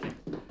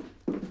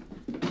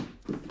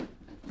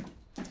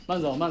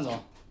慢走，慢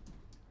走，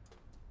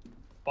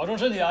保重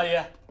身体，阿姨。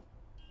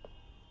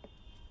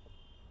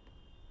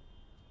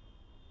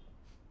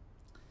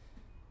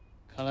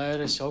看来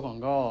这小广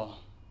告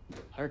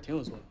还是挺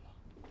有作用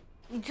的。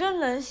你真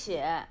冷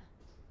血，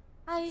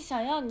阿姨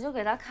想要你就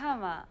给她看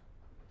嘛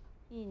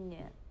，1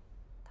年，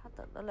她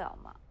等得了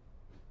吗？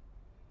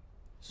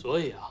所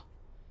以啊，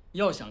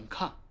要想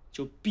看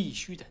就必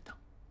须得等。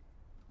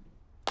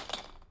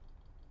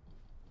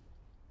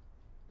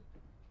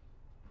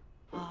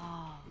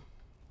哦，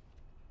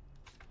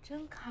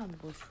真看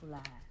不出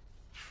来，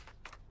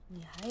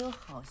你还有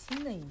好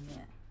心的一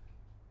面。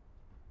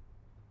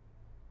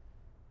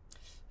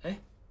哎，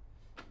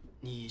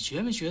你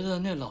觉没觉得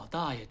那老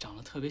大爷长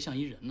得特别像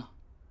一人呢？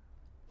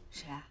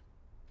谁啊？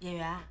演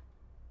员？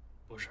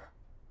不是，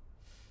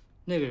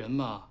那个人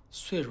吧，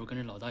岁数跟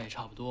这老大爷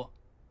差不多，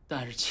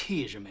但是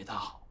气质没他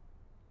好。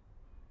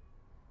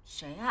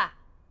谁啊？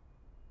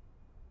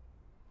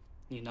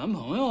你男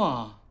朋友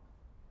啊？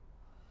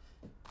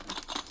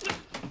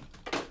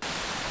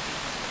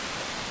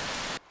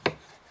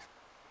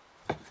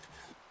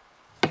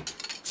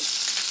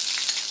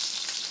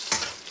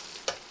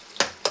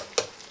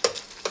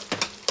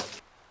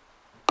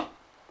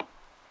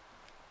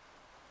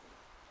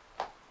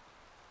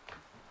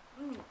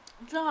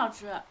真好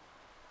吃。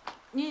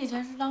你以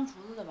前是当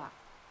厨子的吧？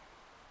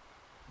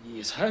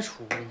你才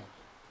厨子呢。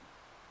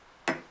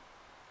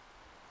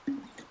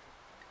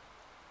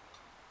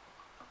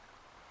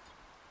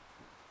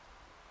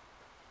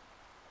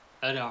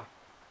来点儿。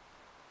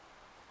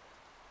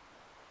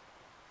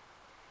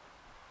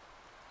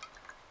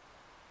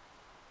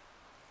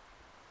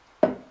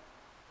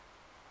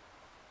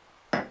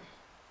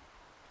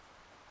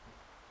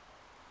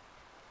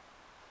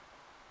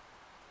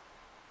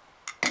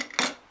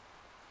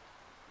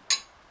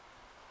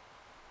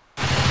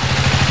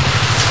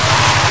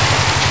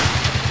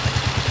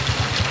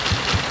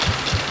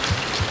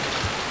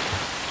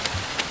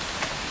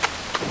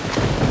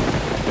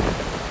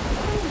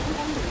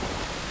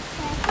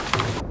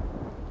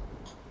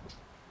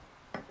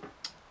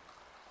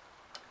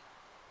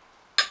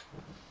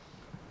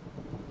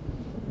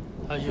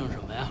他姓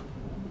什么呀？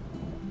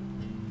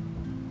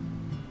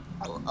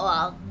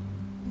王。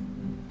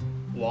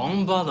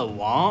王八的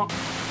王。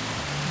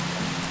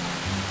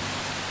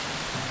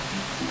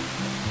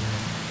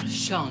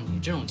像你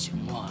这种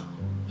情况啊，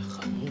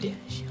很典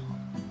型，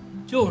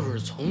就是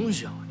从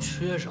小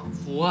缺少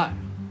父爱，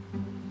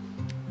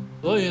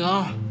所以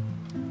呢，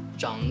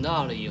长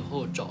大了以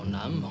后找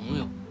男朋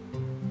友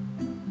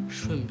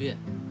顺便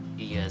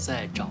也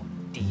在找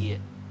爹。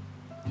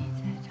你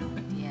在找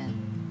爹？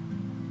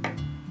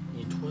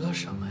你图他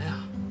什么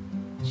呀？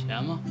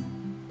钱吗？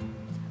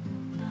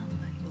那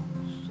么庸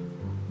俗。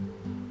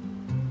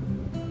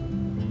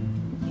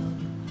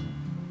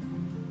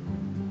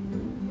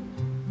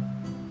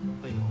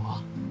我有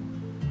啊，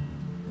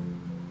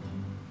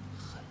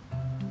很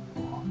多。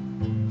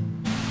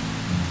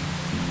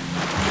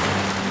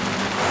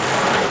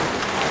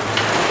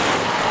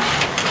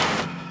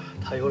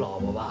他有老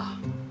婆吧？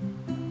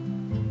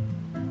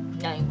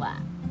让你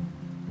管。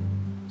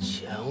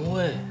前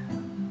卫、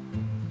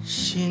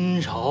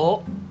新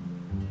潮、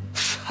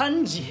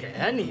珊姐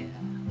呀你！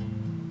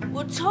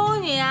我抽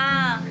你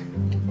啊！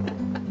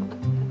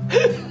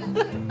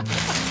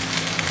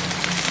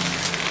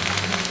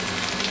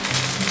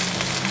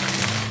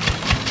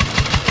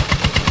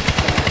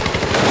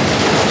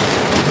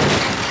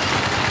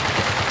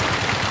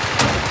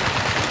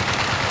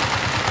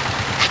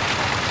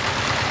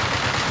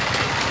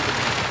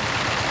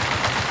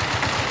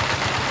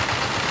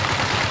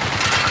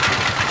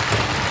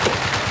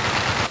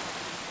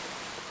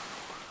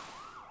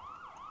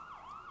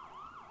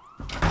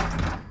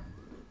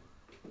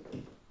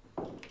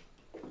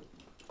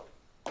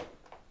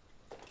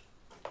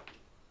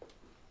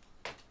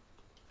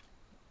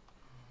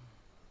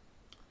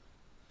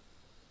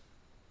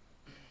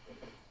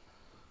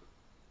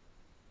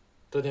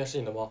这天是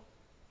你的吗？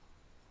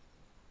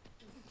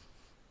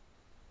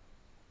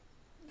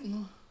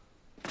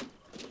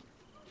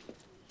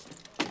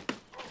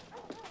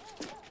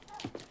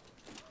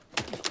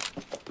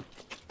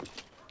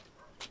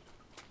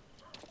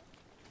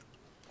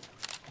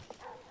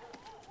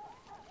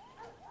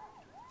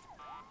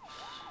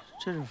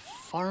这是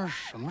发生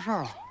什么事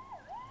儿了？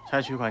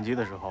拆取款机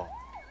的时候，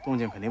动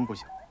静肯定不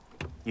小。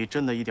你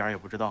真的一点也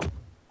不知道？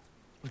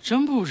我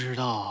真不知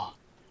道，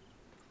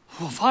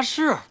我发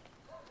誓。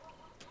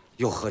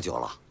又喝酒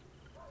了？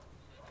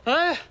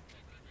哎，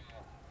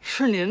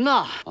是您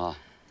呐？啊，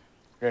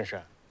认识？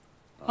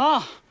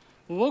啊，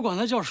我管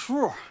他叫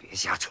叔。别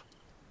瞎扯，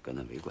跟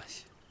他没关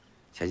系。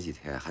前几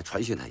天还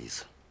传讯他一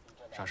次。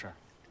啥事儿？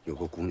有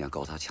个姑娘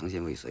告他强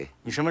奸未遂。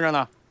你身份证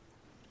呢？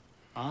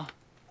啊？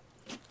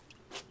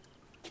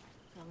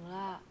怎么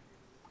了？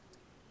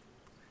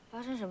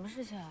发生什么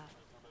事情啊？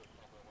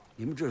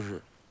你们这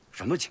是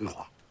什么情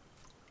况？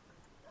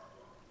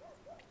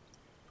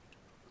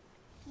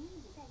请你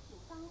在警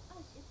方24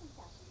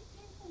小时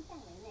监控范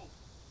围内，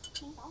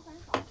请保管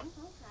好银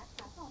行卡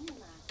卡号密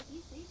码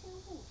及随身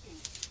物品，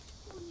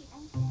注意安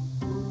全。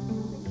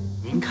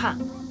您看，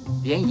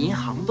连银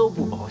行都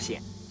不保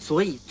险，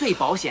所以最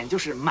保险就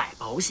是买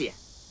保险。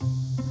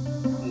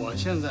我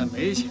现在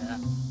没钱，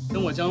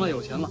等我将来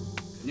有钱了，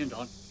肯定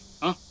找你。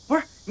啊，不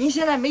是，您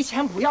现在没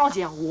钱不要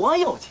紧，我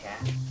有钱，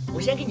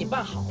我先给你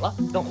办好了，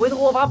等回头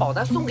我把保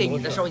单送给你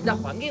的时候，你再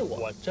还给我。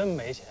我真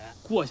没钱，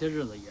过些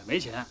日子也没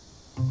钱。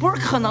不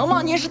是可能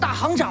吗？您是大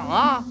行长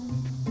啊！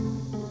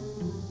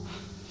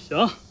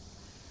行，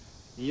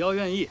你要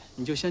愿意，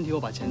你就先替我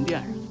把钱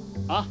垫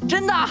上。啊，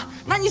真的？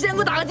那你先给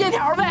我打个借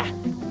条呗。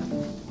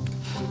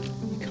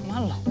你干嘛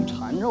老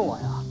缠着我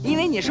呀？因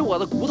为你是我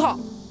的骨头。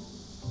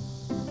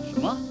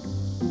什么？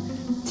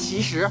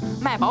其实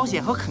卖保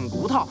险和啃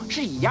骨头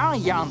是一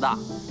样的。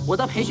我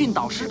的培训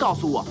导师告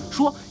诉我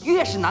说，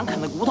越是难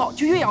啃的骨头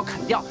就越要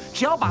啃掉，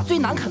只要把最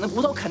难啃的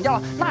骨头啃掉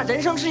了，那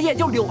人生事业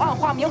就柳暗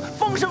花明、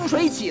风生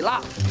水起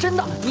了。真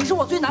的，你是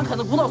我最难啃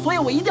的骨头，所以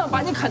我一定要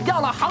把你啃掉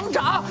了，行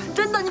长。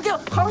真的，你给我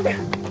行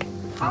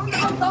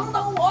长等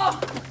等我，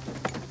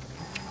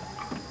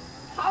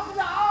行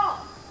长。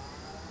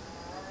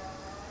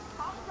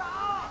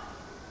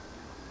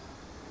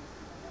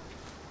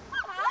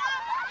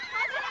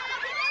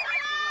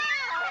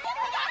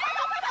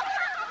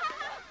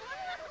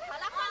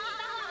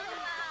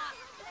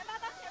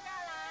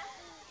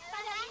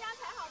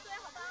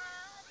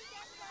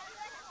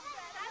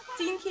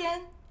今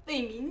天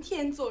为明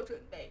天做准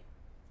备，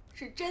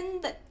是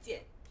真稳健；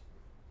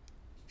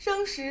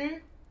生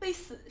时为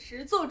死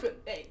时做准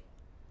备，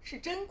是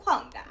真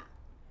旷达；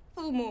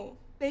父母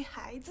为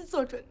孩子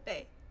做准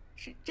备，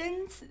是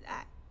真慈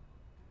爱。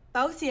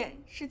保险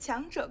是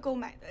强者购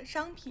买的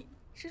商品，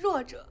是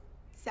弱者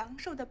享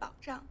受的保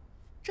障，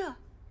这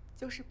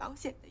就是保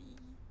险的意义。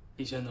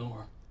你先等会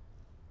儿。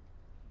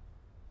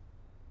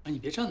哎，你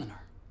别站在那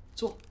儿，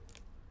坐。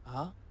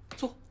啊，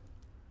坐。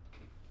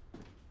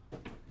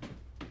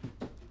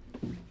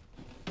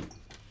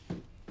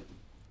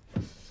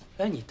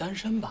哎，你单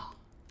身吧？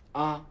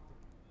啊。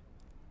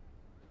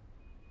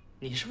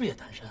你是不是也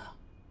单身啊？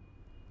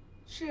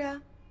是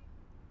啊。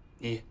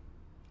你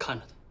看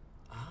着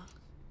他。啊？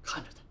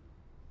看着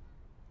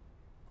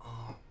他。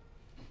哦。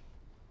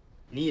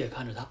你也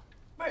看着他。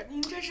不是，您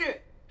这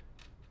是？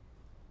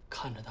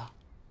看着他，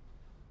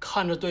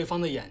看着对方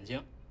的眼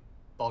睛，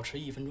保持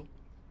1分钟。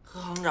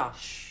何行长，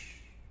嘘，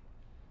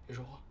别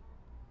说话，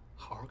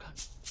好好看。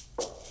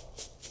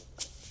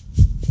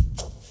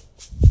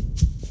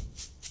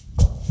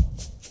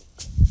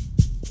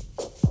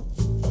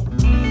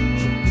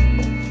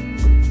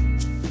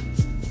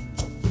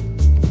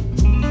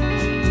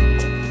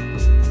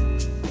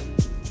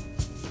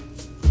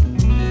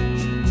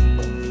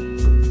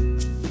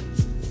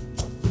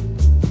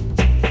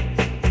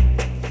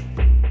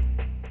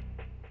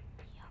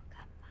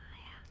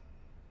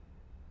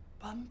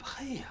般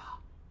配呀，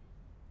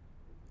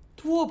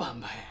多般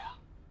配呀！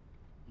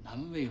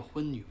男未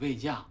婚，女未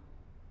嫁，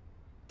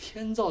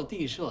天造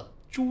地设，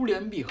珠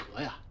联璧合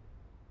呀！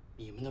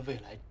你们的未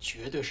来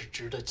绝对是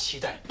值得期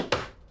待的。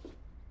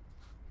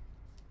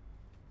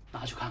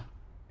拿去看，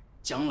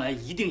将来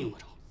一定用得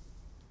着。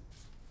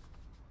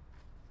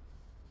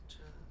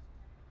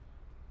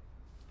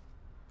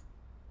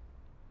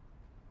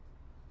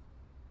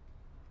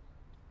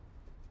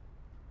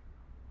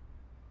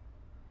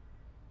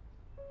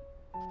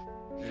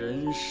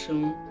人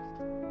生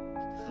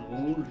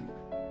如履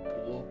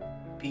薄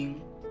冰，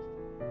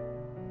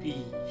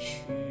必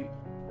须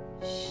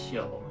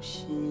小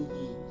心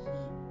翼翼。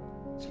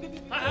别！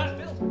哎，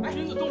别动！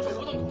君子动手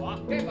不动口啊！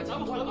该把咱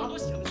们话都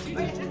想清楚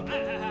了。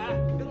哎！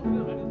别动！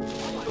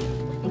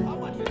还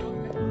我你！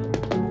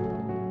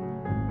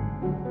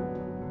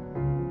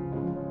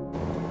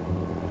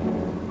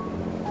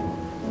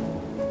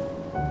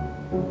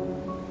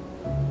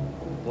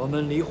我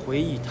们离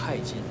回忆太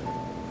近了。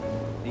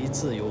离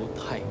自由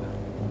太远。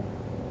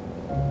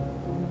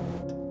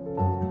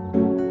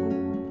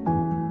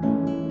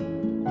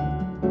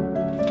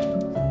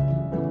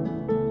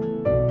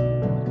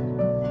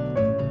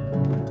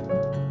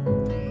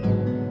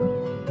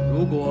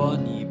如果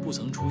你不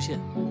曾出现，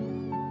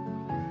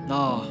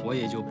那我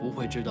也就不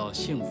会知道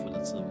幸福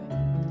的滋味。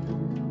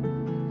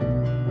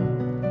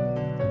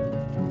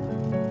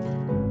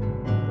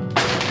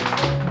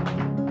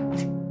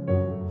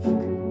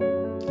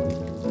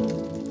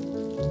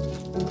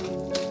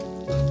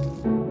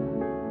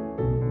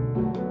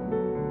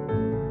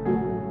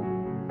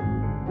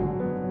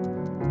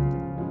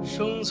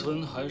生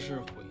存还是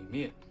毁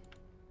灭，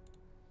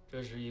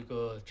这是一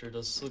个值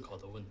得思考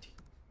的问题。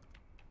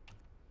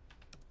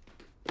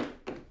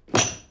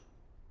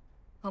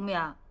彭明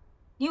啊，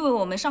你以为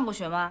我没上过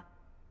学吗？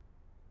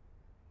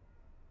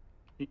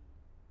你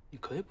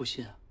可以不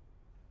信啊。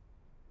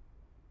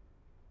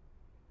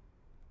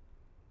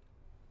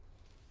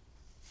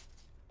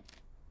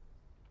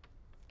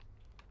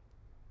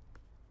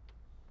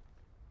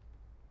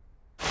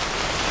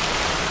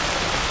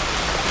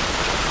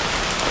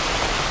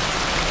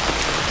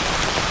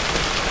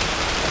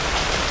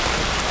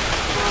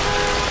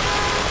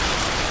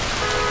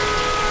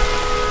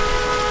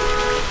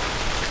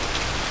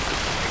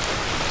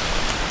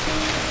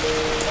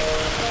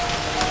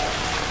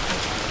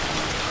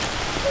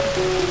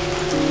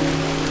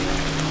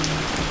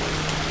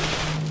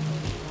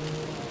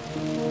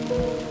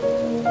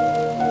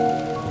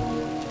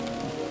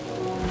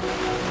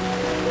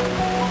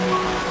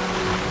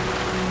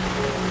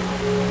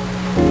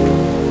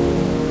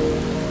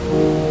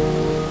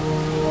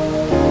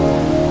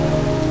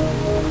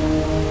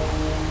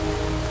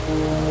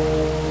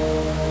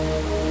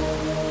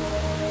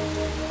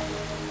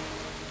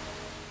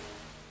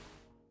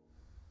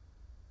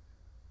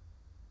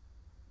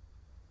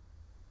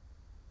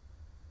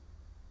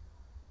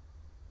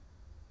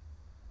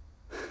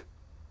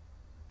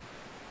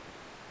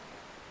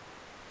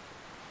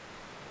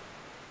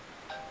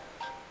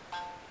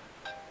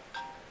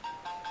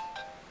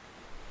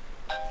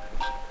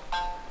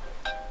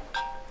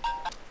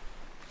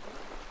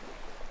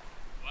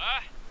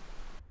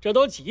这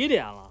都几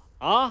点了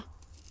啊？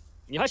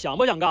你还想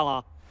不想干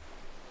了？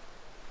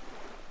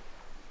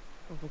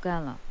我不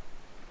干了。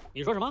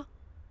你说什么？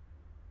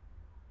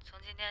从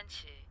今天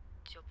起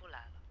就不来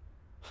了。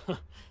哼，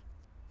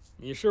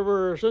你是不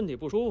是身体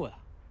不舒服呀？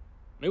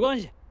没关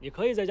系，你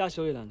可以在家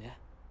休息2天，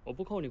我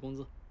不扣你工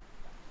资。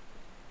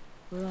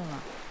不用了，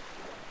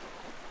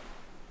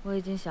我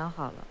已经想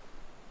好了，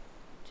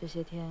这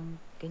些天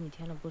给你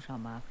添了不少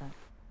麻烦，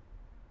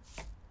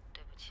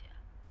对不起啊。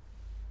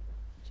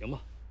行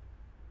吧。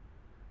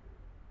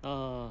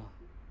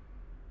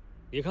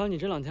你看你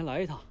这2天来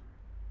一趟，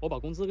我把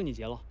工资给你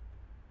结了。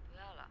不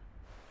要了，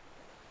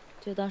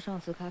就当上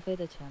次咖啡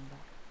的钱吧。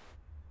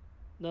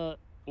那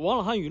王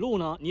老汉语录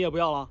呢？你也不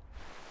要了？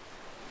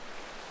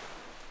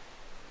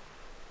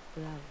不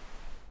要了。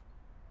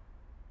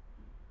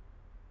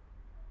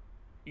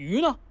鱼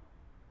呢？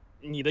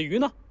你的鱼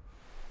呢？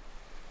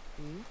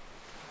鱼？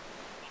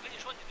我跟你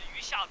说，你的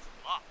鱼下籽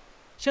了，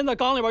现在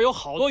缸里边有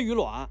好多鱼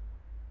卵。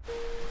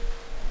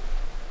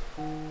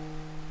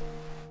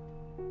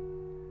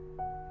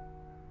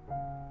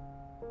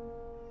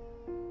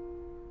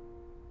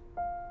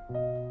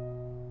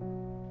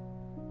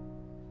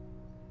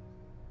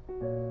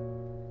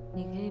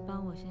你可以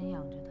帮我先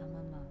养着它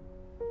们吗？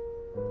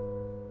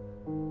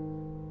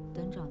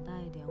等长大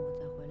一点，我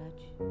再回来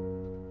取。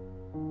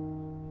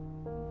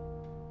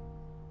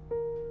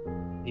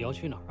你要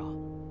去哪儿啊？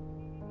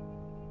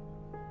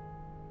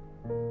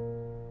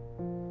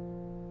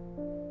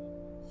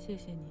谢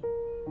谢你。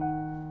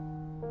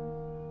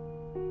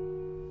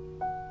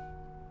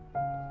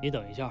你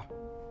等一下。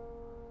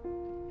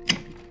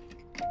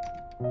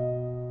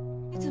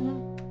你怎么？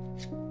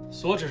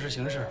所指是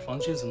形式，防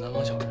君子难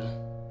防小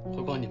人。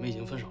何况你们已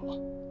经分手了，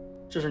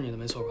这是你的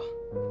没错吧？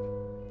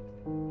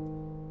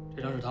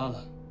这张是他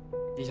的，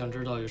你想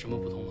知道有什么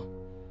不同吗？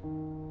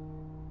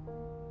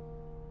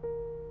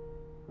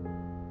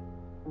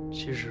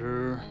其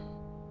实，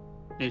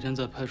那天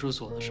在派出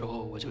所的时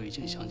候，我就已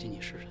经想起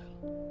你是谁了，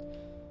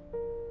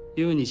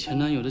因为你前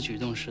男友的举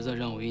动实在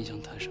让我印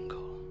象太深刻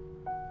了。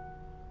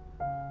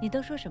你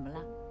都说什么了？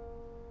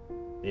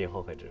你以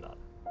后会知道的。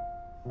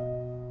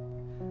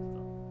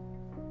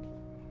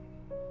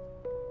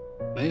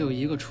没有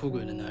一个出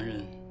轨的男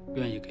人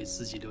愿意给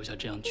自己留下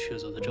这样确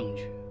凿的证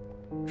据，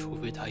除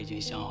非他已经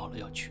想好了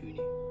要娶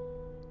你。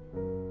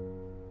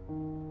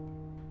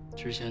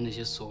之前那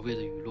些所谓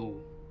的语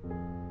录，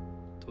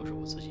都是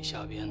我自己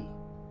瞎编的。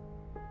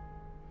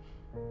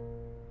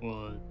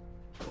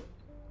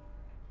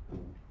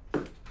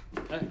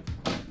哎，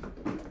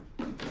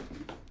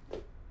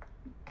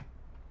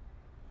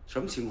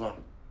什么情况？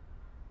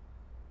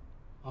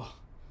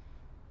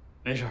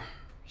没事儿，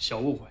小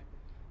误会。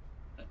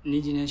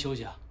您今天休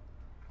息啊？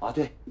啊，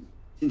对，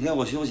今天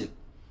我休息，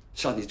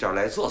上你这儿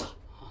来坐坐。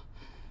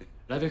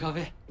来杯咖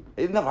啡。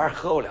哎，那玩意儿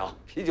喝不了，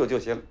啤酒就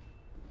行。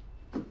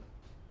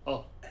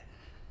哦。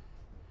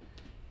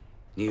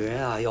女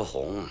人啊要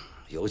哄，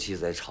尤其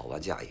在吵完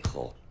架以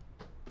后，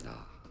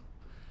啊，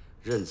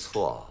认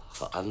错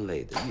和安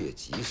慰的越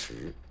及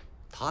时，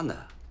她呢，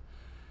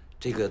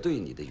这个对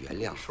你的原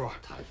谅，叔，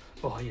她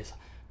不好意思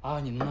啊，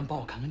你能不能帮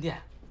我看看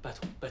店？拜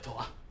托，拜托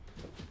啊！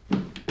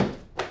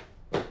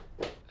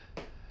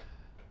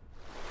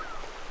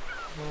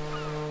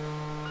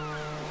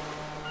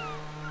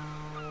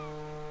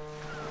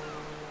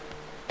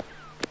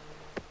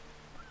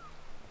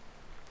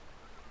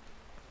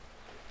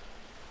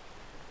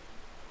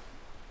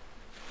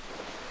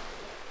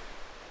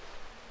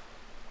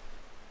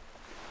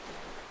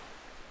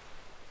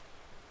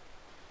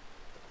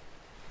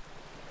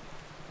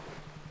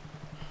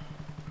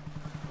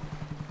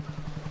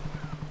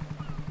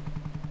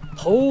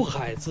投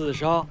海自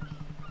杀，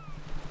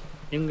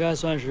应该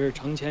算是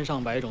成千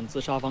上百种自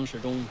杀方式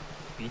中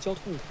比较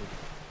痛苦的。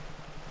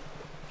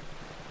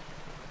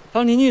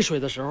当你溺水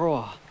的时候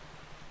啊，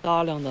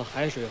大量的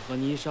海水和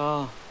泥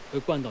沙会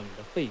灌到你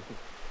的肺部，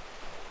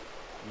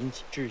引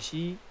起窒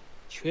息、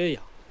缺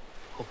氧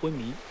和昏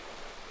迷，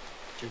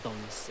直到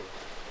你死亡。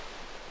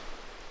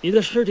你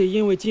的尸体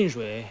因为进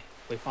水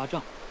会发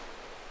胀，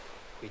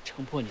会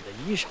撑破你的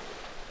衣裳。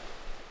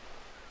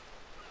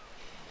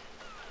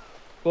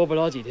过不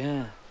了几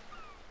天，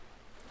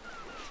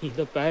你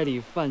的白里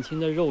泛青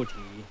的肉体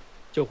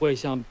就会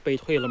像被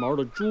褪了毛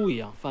的猪一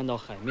样翻到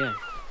海面上，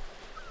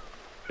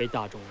被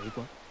大众围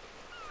观。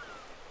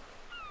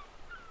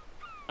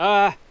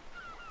哎，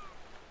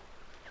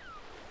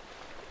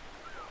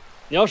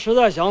你要实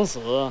在想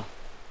死，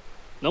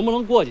能不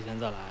能过几天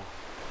再来啊？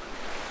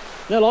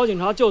那老警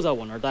察就在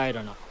我那儿待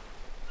着呢。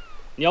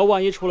你要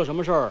万一出了什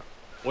么事儿，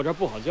我这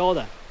不好交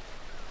代。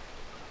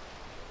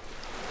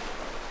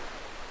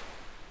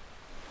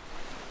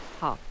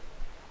好，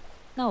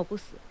那我不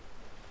死。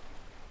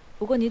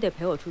不过你得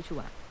陪我出去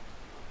玩。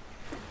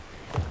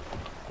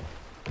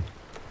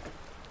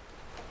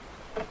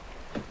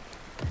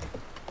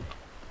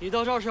你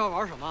到这儿是要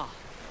玩什么？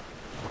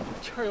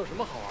这儿有什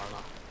么好玩的？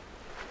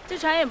这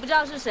船也不知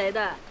道是谁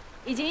的，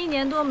已经1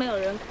年多没有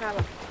人开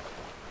了。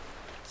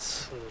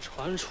此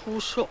船出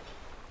售？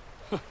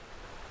哼，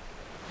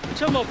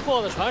这么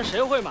破的船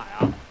谁会买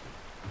啊？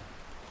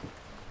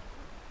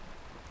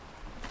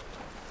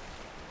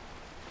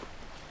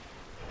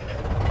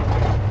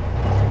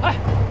哎，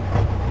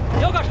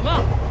你要干什么？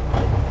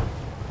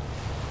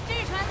这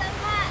船难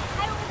开，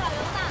还有5脚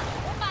油呢，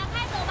我们把它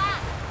开走吧。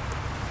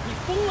你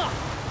疯了！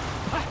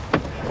哎，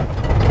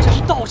这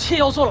是盗窃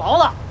要坐牢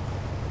的，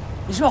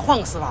你是不是要换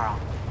个死法啊？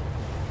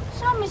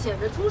上面写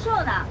着出售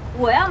呢，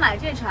我要买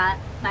这船，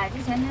买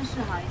之前先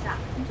试航一下，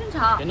很正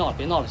常。别闹了，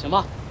别闹了，行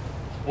吗？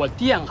我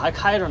店还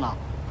开着呢。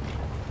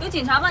有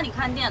警察帮你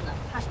看店呢，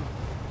怕什么？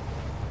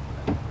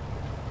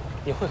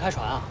你会开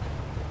船啊？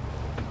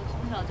我从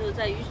小就是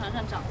在渔船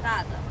上长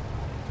大的。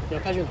你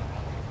要开去哪儿啊？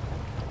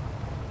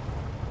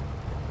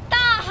大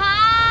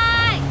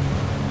海。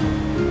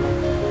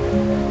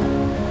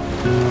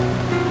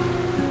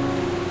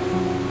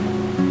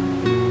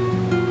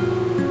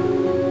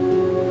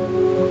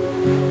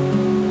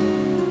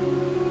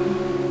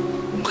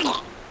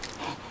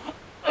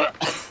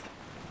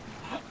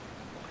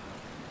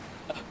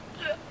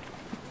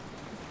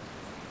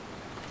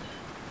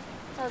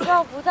早知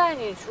道不带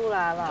你出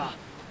来了，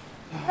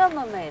那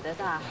么美的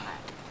大海，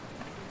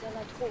你在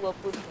那吐个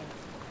不停，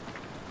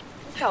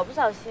你小不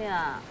小心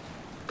啊？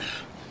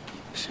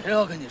谁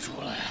要跟你出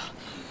来呀？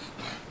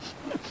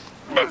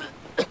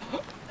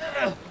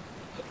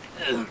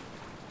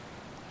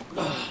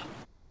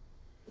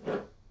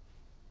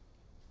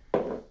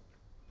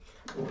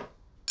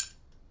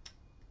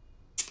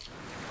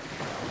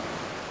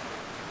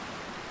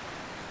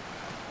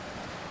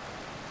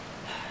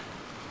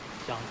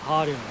像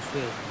他这种岁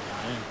数的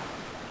男人，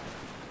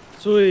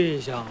最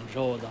享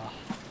受的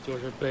就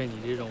是被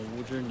你这种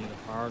无知女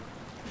孩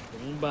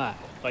崇拜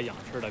和仰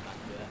视的感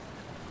觉。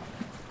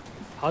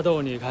他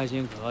逗你开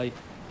心可以，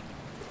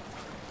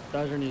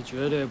但是你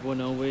绝对不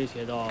能威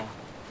胁到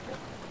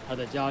他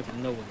的家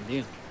庭的稳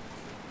定，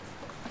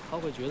他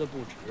会觉得不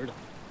值得。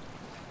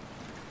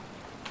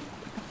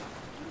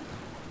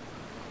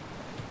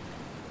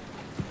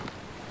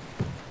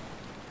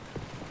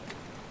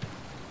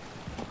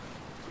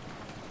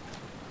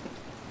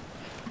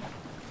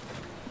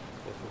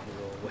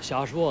我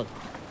瞎说的，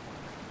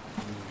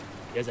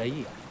别在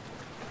意。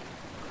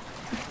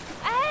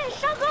哎，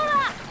上钩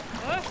了！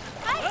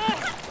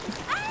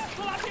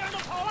拖拉机人都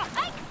跑了！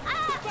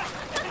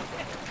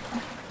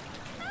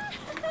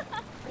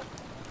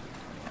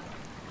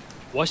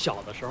我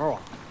小的时候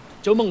啊，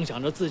就梦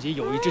想着自己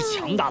有一支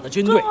强大的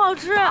军队，真好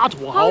吃！打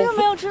土豪。好久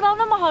没有吃到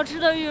那么好吃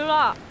的鱼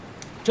了。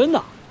真的。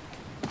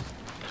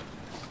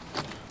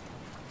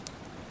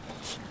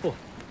哦。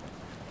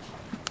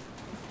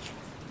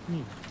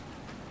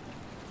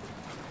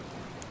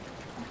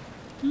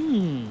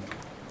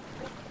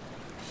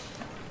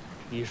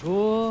你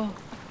说，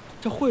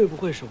这会不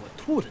会是我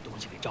吐的东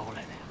西给招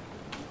来的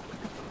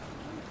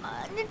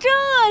呀？你真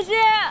恶心！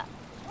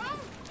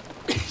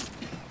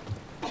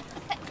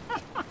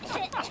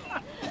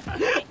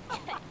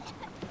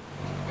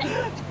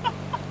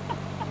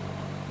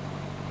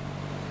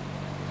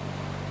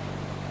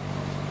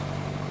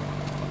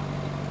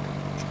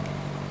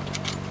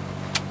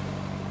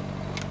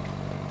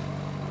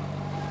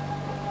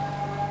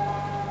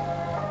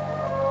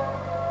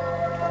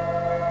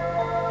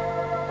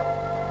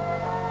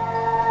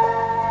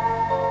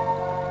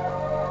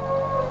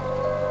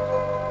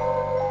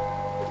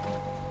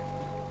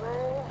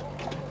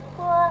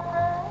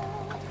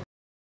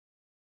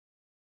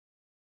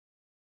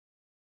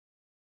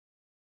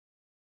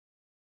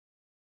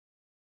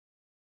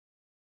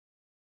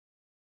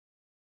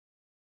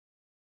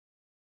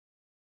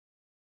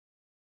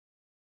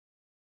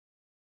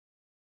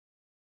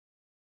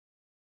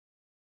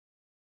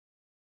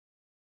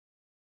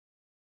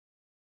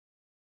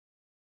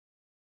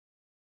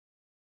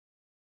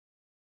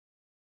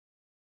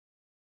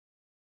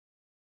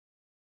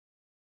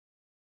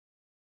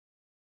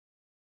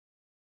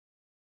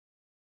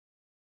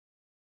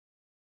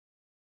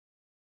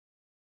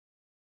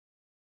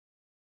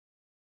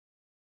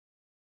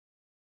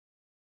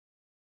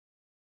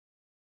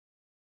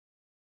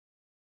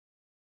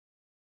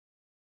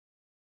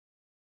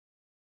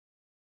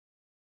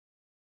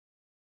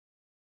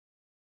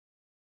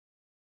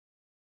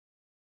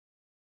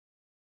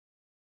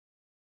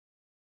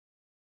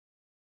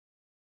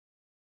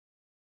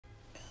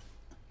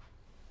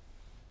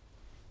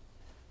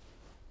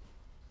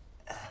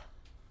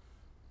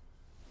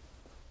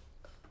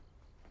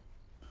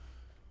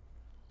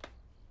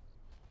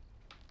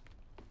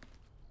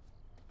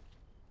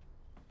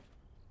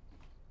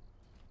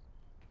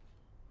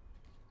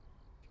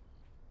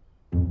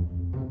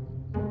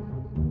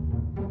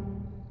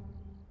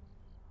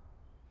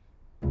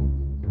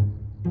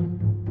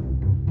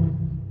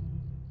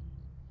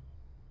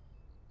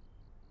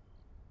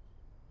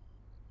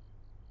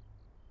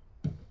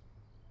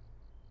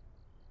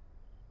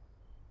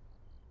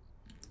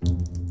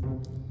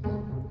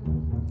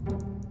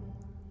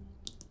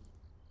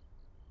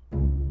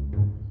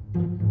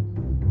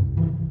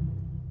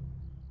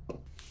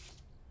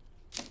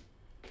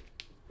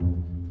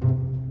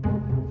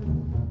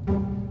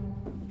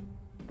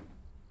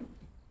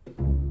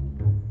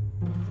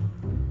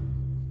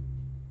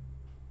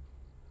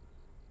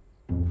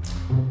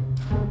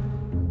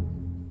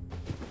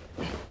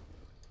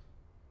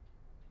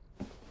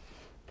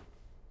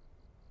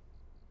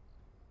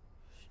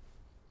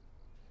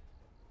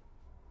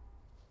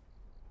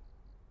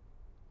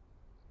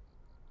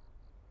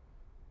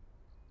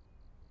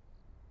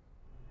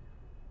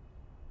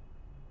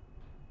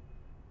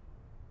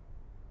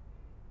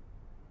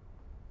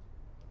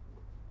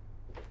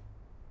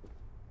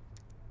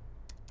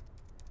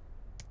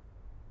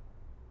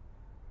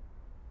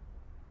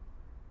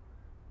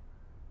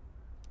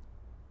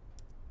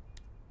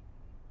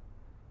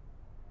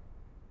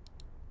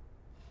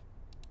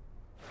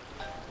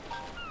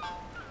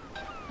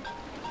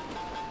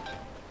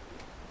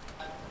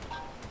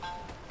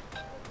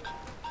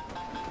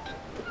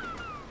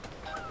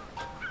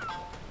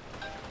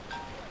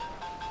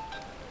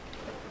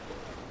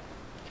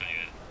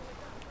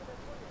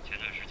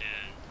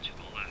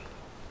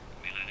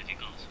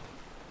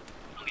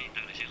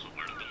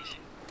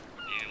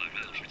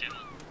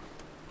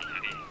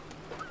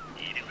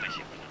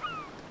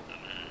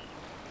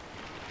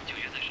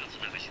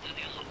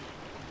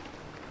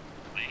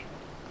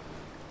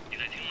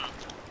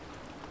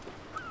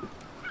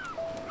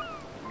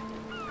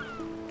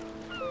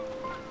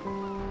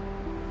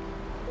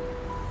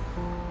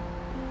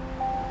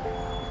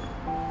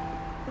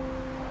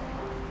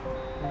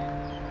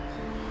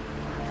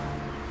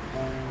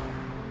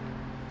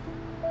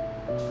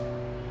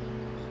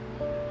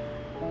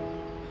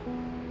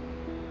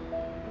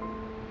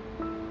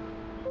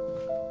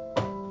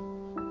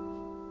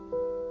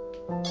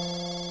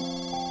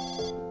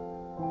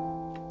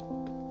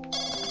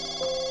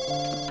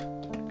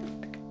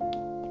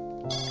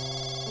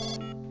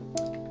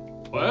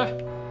喂，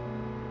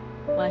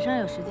晚上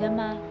有时间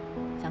吗？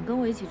想跟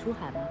我一起出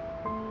海吗？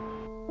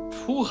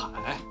出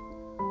海？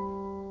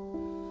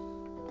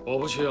我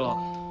不去了。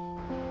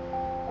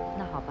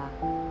那好吧，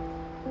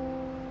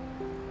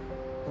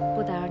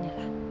不打扰你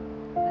了，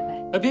拜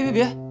拜。哎，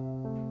别！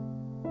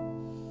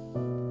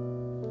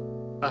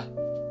哎，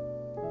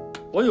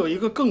我有一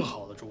个更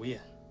好的主意。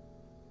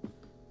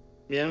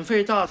免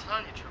费大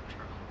餐，你吃不吃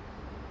啊？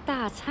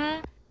大餐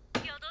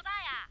有多大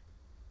呀？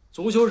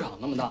足球场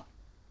那么大，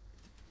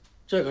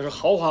这可是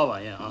豪华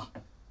晚宴啊！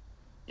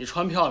你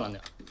穿漂亮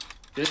点，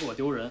别给我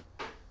丢人。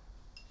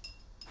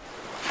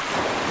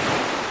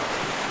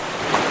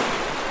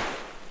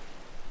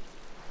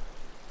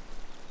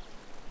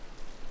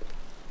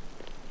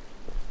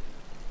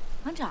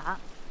团长，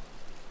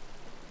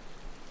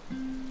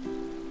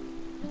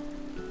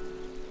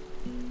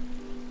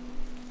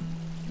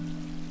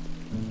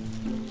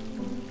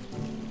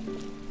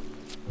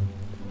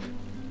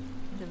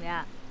怎么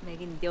样？没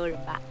给你丢人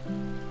吧？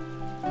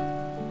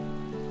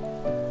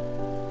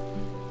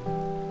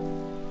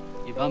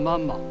一般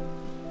般吧。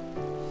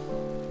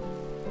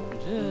你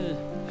这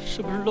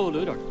是不是漏的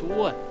有点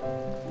多呀？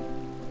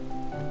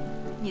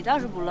你倒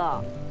是不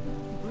漏，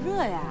你不热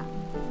呀？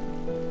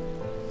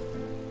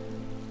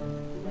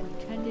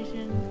你穿这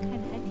身看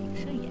着还挺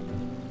顺眼的，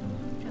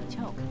转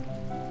圈我看看。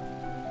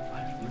转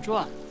什么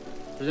转？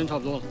时间差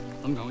不多了，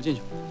咱们赶快进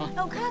去啊！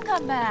让我看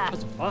看呗。快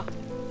走吧。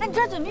那你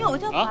这儿怎么有一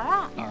条盘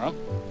啊？哪儿啊？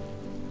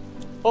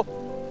哦，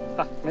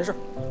哎，没事，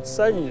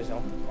塞进去就行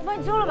了。我帮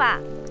你揪了吧。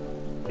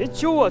别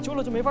揪啊，揪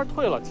了就没法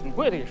退了，挺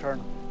贵的一身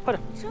呢。快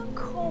点。真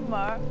抠门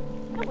儿！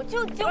那我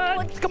就揪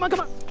我。干嘛干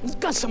嘛？你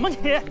干什么你？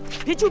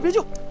别揪别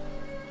揪！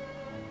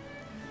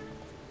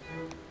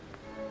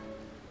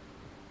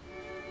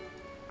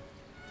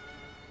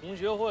同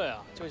学会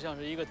啊，就像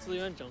是一个资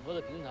源整合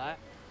的平台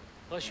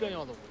和炫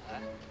耀的舞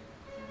台。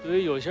对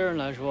于有些人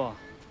来说，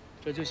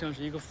这就像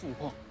是一个富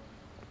矿，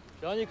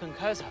只要你肯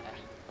开采，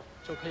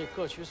就可以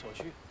各取所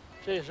需。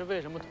这也是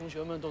为什么同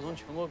学们都从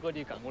全国各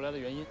地赶过来的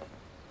原因。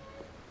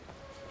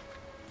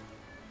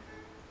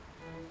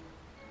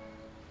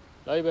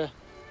来一杯。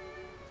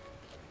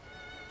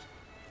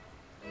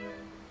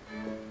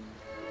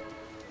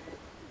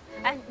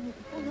哎，你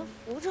不能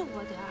扶着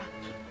我点儿。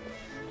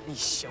你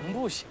行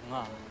不行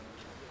啊？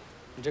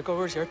你这高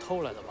跟鞋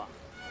偷来的吧？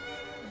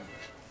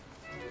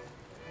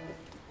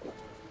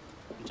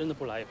你真的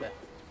不来一杯？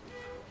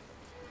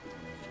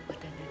我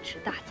等着吃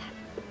大餐。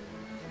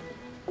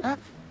哎，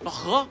老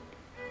何，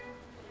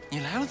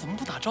你来了怎么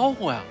不打招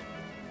呼呀？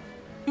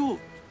哟，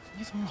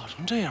你怎么老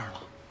成这样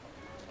了？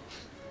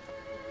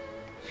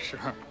是，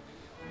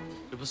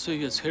这不岁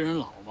月催人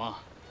老吗？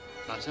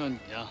哪像你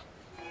呀，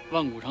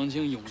万古长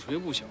青，永垂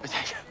不朽。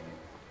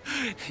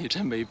你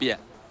真没变，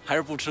还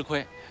是不吃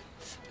亏。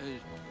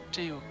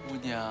这个姑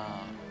娘，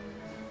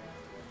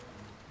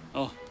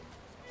哦，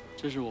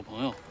这是我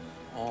朋友。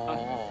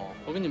哦，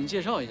我给你们介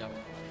绍一下吧。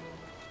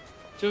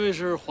这位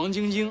是黄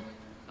晶晶，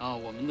啊，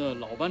我们的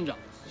老班长，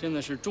现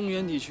在是中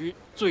原地区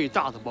最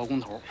大的包工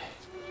头。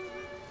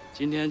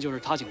今天就是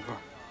他请客。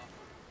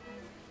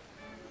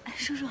哎，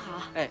叔叔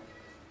好。哎。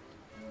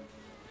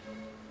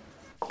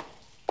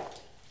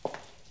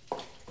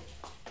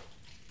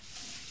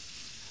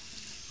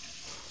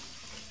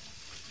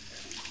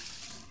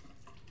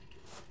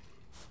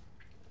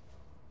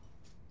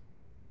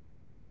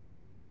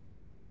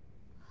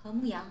何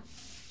牧阳，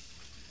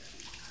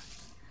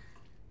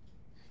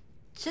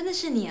真的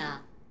是你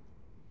啊！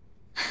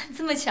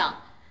这么巧，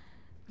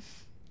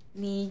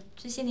你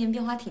这些年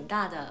变化挺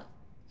大的，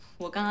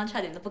我刚刚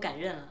差点都不敢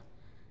认了。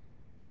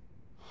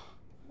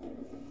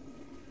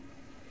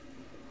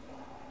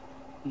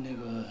那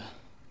个，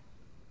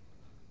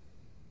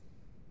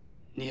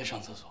你也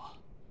上厕所？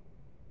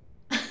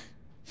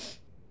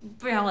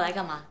不然我来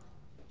干嘛？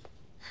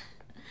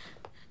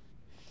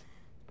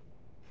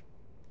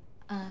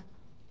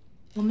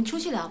我们出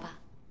去聊吧。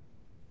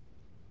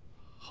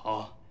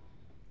好。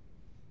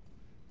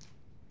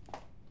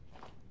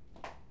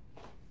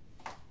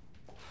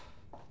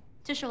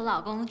这是我老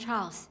公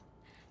Charles，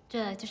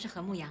 这就是何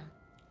牧阳。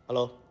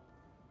Hello。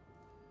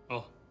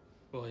哦，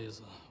不好意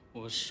思，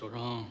我手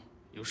上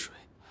有水。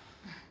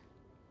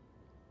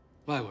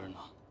外国人呢？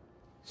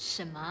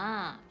什么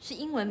啊？是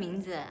英文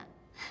名字，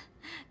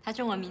他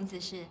中文名字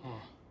是……哦，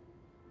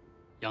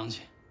洋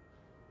气，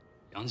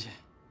洋气。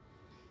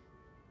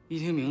一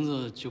听名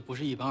字就不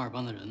是一般二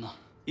般的人呢。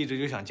一直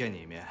就想见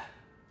你一面，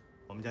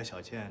我们家小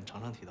倩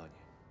常常提到你。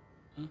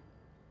嗯，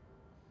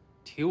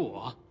提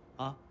我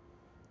啊？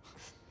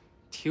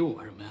提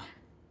我什么呀？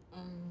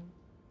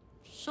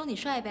说你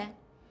帅呗。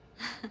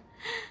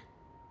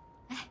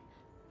哎，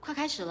快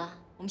开始了，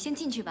我们先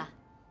进去吧。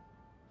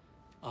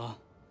啊，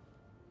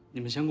你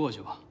们先过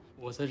去吧，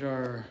我在这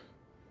儿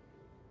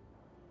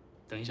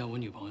等一下我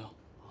女朋友。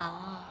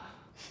哦，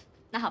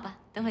那好吧，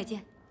等会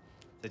见。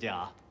再见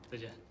啊！再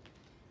见。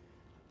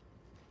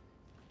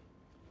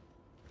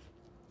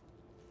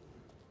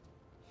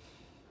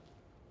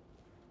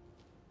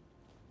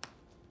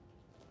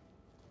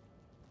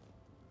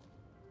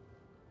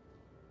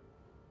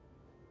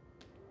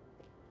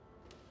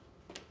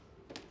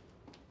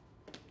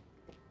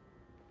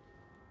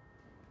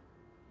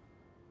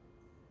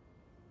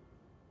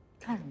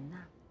看什么呢？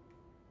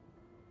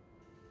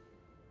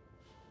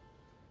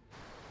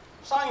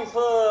上一次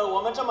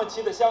我们这么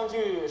齐的相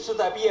聚是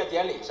在毕业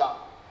典礼上，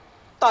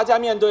大家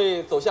面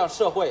对走向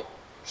社会，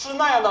是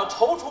那样的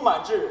踌躇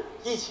满志、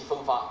意气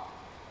风发。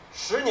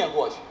10年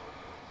过去，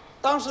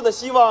当时的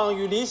希望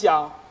与理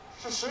想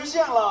是实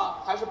现了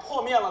还是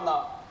破灭了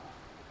呢？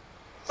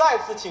再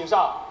次请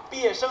上毕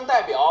业生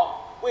代表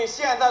为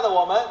现在的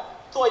我们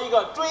做一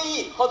个追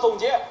忆和总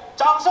结，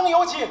掌声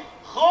有请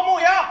何牧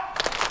阳。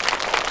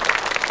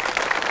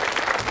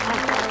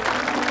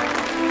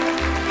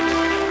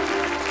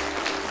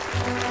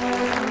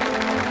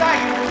再一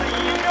次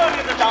以热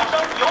烈的掌声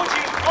有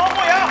请何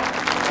牧阳。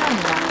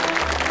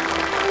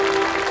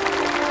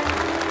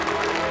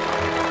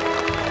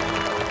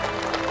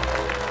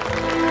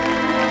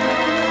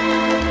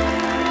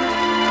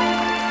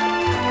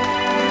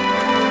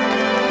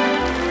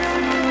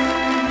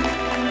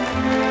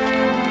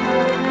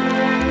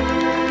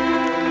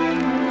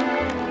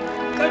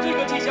在这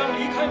个即将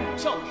离开母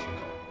校的时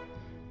刻，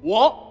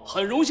我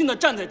很荣幸地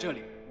站在这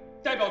里，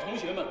代表同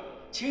学们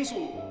倾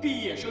诉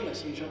毕业生的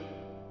心声。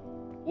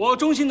我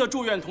衷心地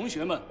祝愿同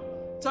学们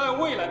在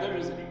未来的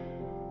日子里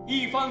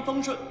一帆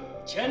风顺，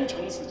前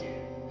程似锦。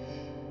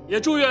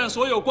也祝愿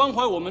所有关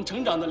怀我们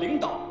成长的领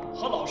导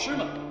和老师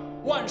们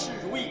万事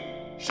如意，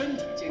身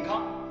体健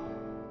康。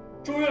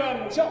祝愿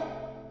母校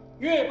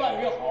越办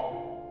越好，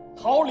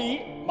桃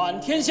李满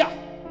天下。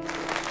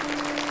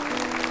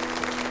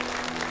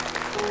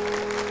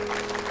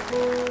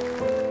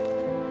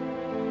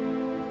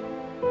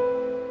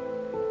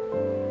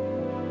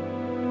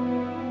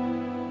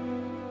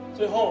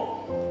最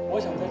后，我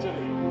想在这里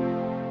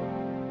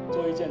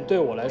做一件对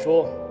我来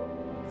说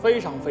非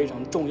常非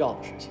常重要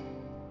的事情。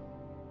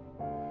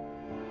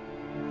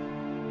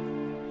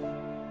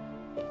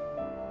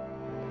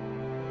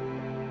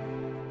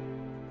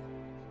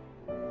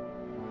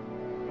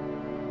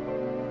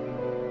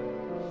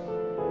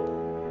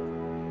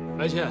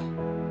白倩，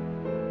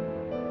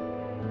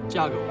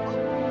嫁给我吧。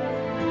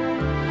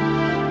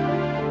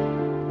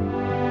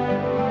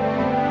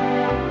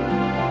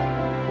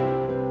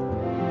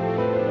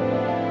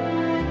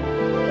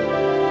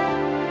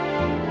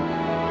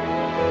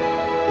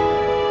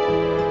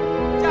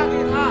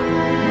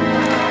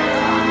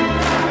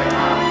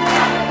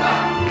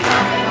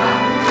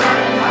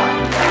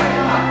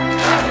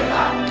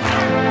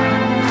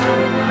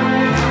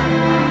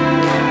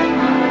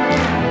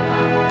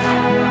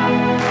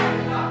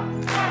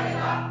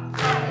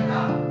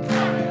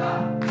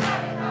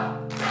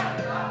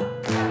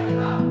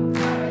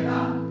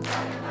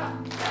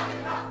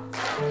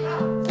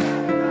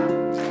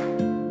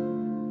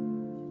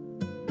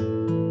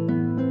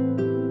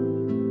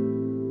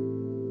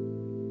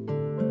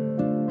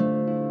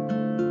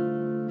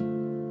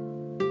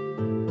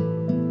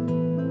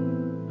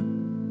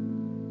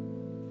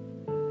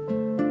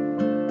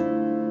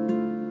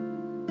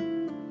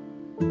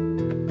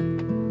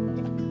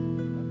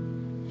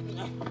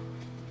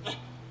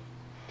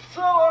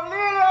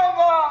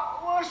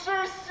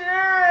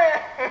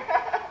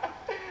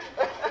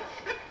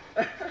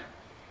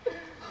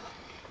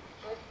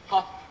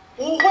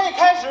舞会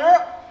开始，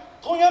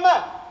同学们，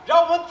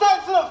让我们再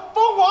次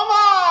疯狂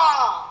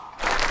吧！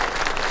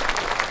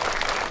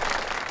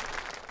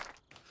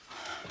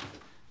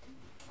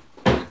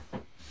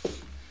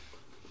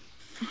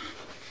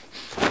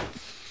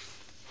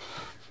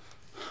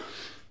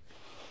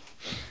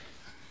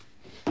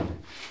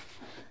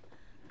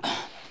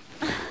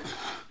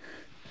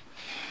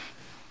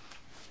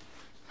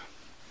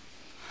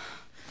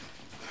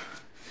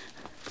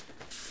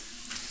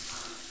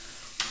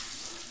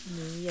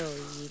你有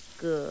一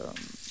个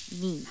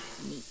秘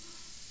密，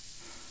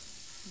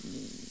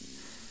你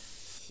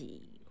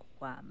喜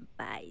欢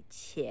白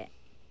切。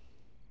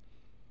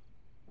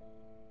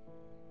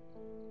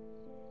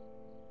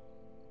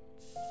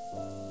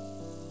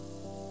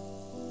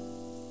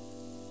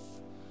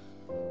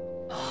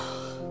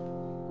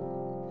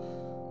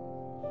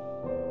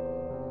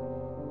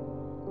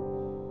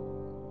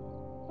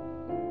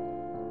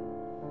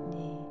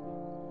你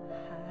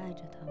还爱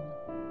着他吗？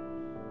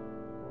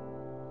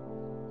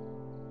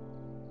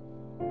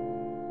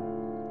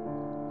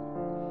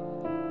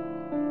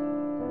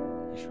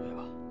你睡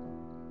吧。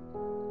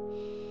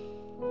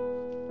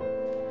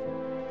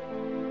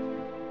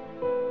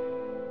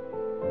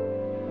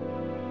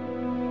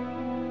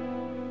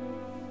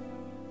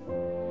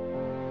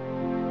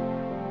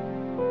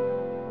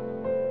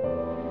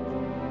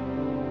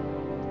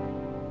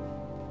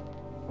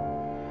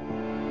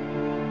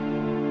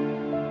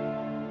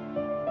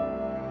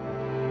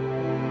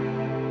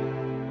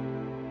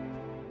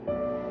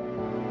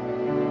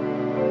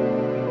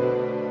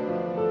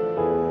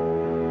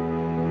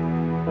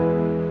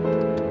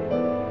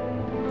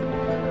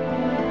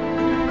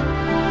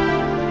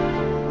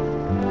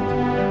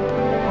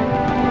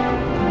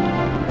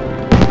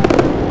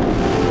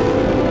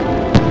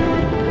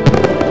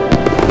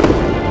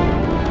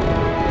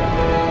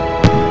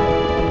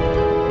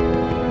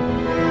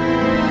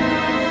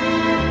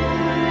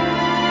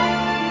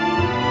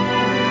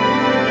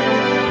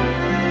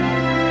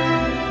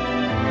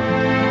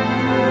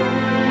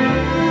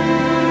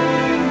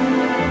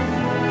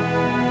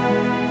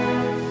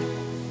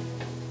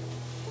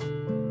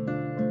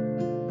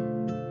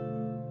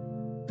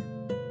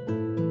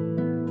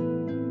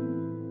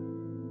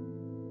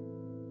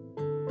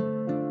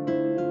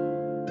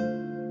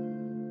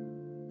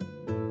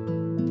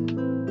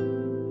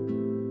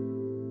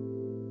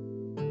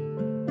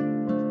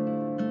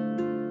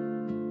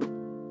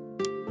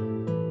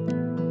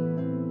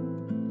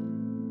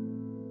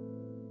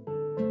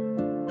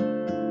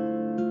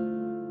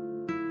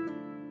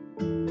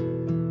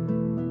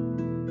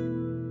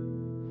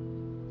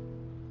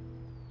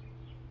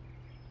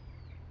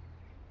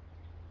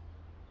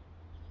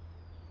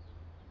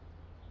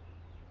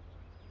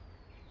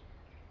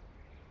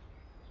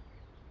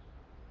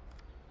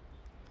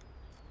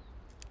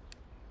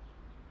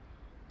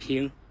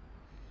平，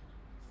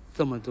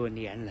这么多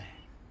年来，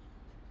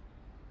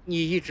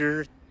你一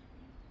直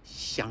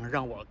想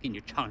让我给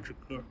你唱支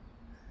歌，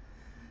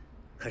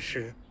可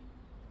是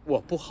我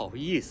不好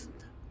意思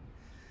的。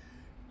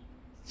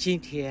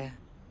今天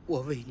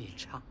我为你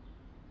唱，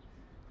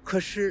可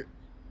是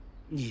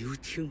你又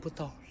听不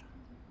到了，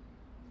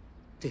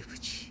对不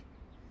起，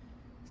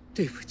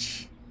对不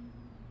起。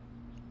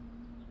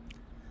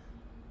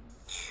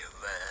你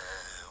问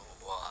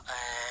我爱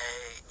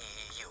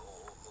你有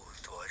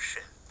多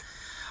深，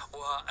我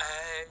爱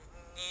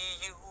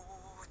你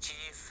有几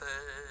分，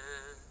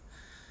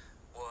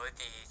我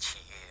的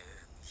情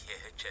也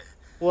真，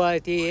我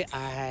的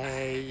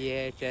爱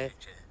也真，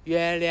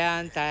月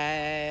亮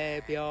代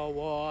表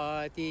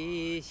我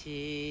的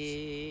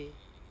心。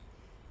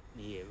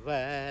你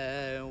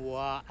问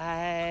我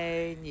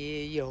爱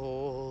你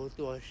有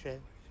多深，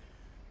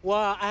我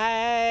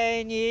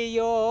爱你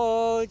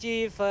有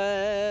几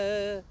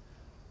分，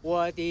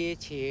我的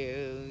情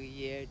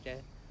也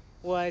真，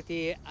我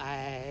的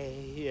爱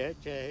也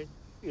真，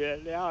月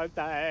亮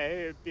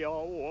代表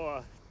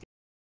我。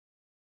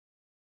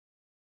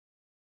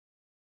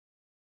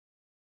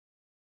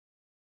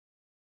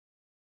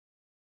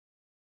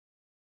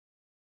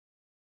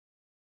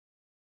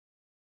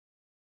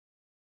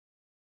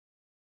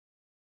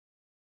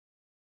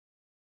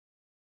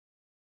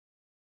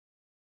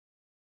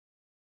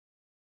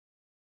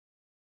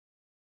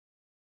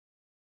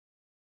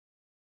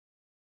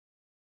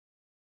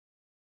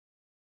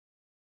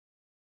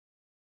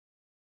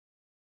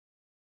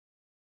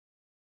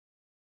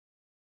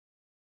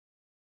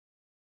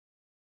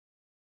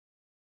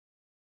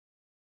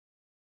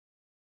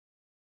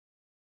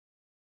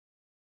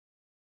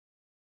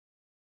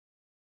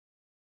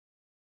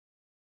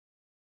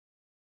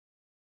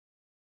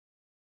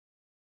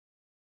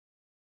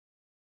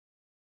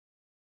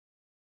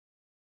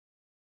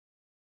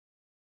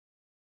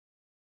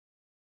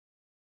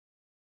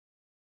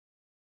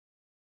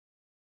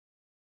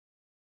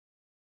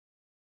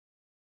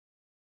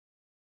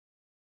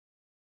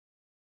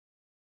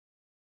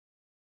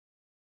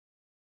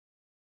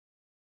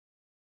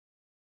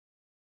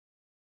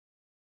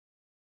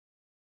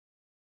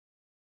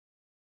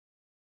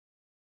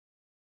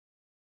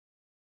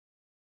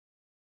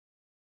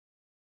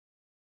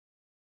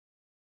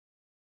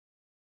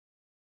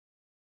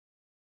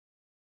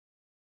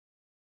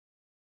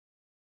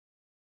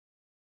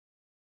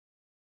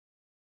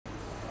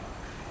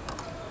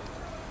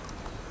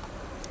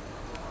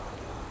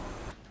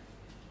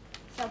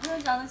小朋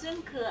友长得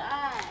真可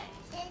爱。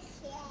谢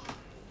谢。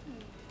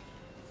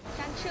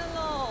上车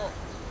喽！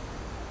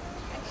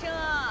上车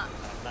啊！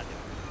慢点。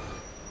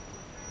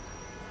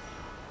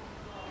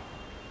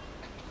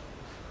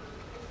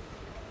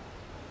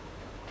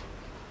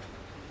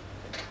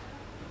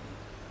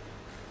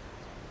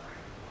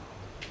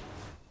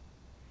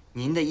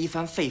您的一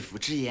番肺腑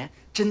之言，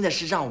真的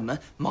是让我们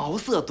茅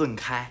塞顿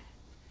开。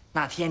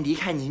那天离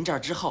开您这儿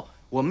之后，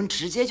我们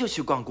直接就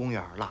去逛公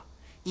园了，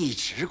一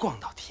直逛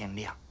到天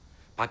亮，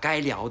把该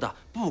聊的、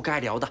不该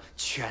聊的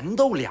全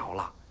都聊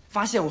了。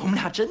发现我们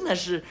俩真的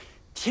是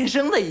天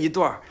生的一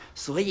对儿，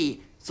所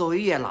以作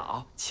为月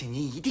老，请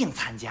您一定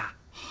参加，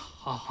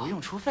不用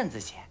出份子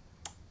钱。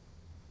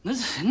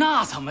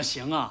那怎么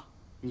行啊？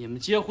你们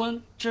结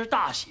婚这是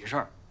大喜事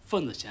儿，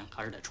份子钱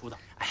还是得出的。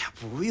哎呀，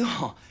不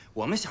用，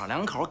我们小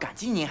两口感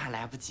激您还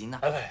来不及呢，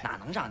哪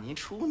能让您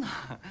出呢？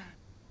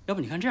要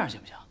不你看这样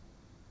行不行？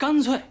干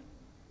脆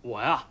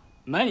我呀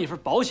买你份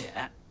保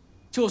险，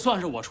就算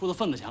是我出的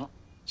份子钱了，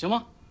行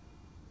吗？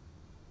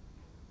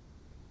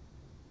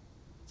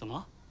怎么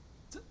了？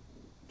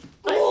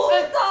不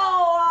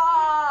道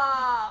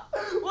啊！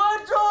我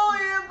终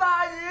于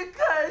把你啃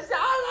下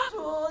了，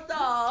土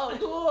豆，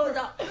土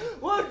豆，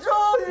我终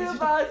于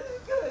把你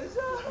啃下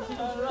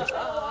来了，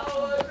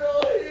我终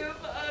于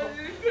把你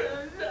啃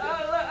下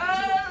来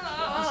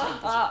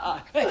了！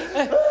哎，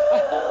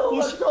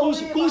恭喜恭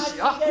喜恭喜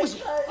啊！恭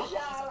喜！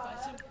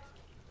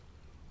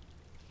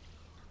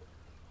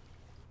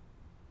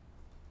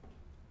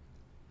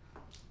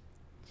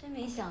真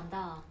没想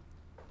到，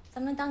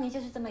咱们当年就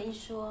是这么一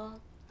说，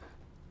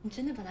你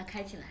真的把它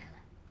开起来了。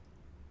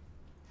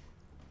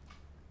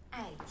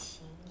爱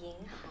情银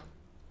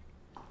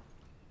行。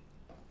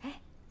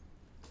哎，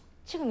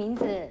这个名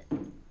字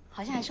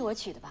好像还是我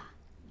取的吧？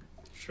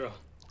是啊，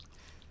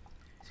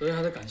所以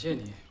还得感谢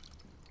你。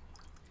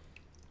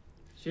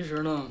其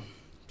实呢，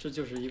这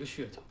就是一个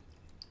噱头，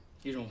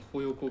一种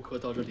忽悠顾客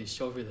到这里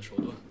消费的手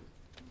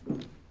段。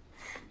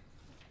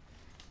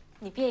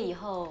你毕业以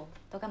后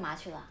都干嘛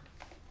去了？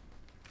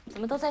怎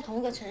么都在同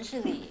一个城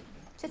市里，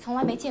却从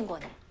来没见过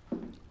你？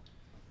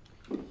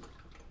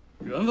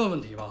缘分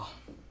问题吧，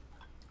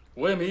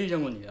我也没遇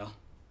见过你啊，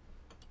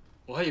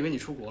我还以为你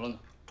出国了呢。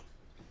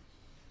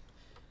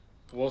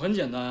我很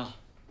简单啊，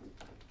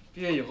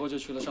毕业以后就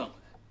去了上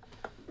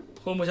海，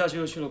混不下去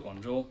又去了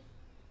广州，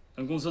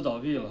等公司倒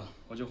闭了，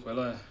我就回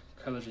来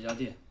开了这家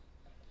店。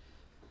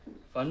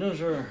反正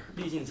是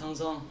历尽沧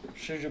桑，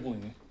矢志不渝。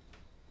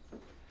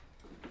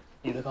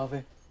你的咖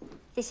啡，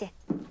谢谢。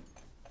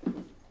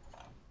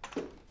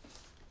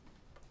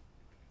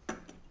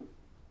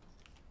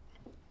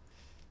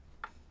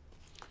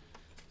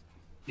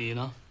你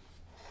呢？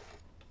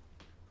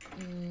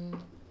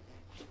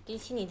比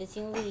起你的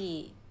经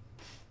历，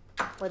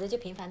我的就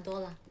平凡多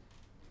了。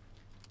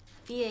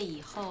毕业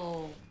以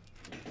后，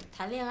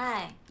谈恋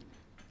爱、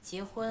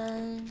结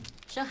婚、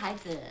生孩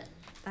子，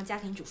当家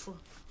庭主妇。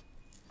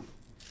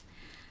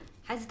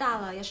孩子大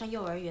了要上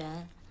幼儿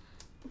园，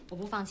我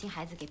不放心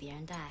孩子给别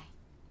人带，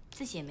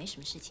自己也没什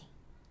么事情，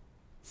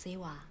所以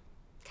我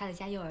开了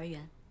家幼儿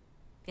园，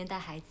边带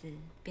孩子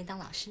边当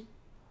老师。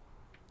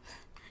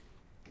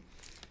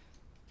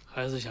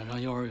孩子想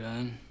上幼儿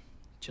园，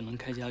就能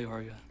开家幼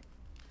儿园。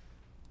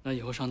那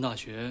以后上大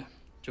学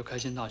就开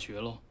间大学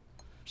喽，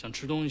想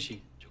吃东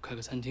西就开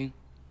个餐厅，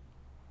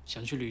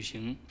想去旅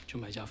行就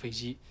买架飞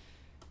机，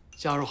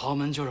嫁入豪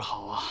门就是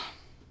好啊。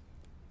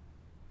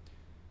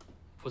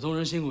普通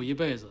人辛苦一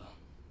辈子，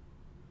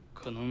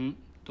可能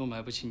都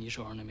买不起你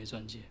手上那枚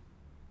钻戒。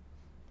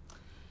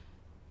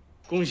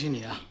恭喜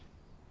你啊！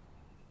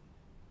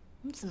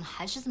你怎么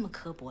还是这么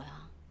刻薄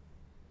呀？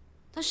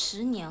都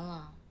10年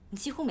了，你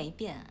几乎没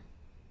变。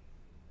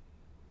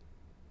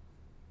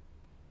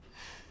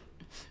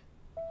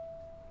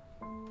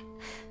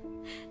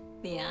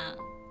你啊，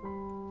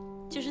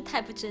就是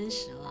太不真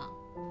实了，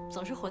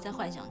总是活在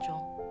幻想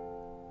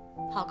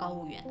中，好高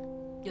骛远，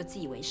又自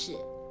以为是。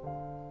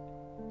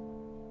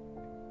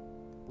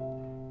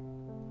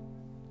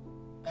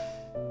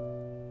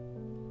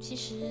其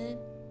实，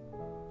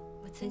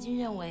我曾经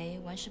认为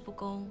玩世不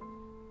恭、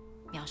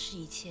藐视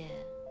一切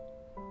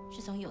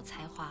是种有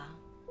才华、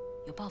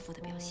有抱负的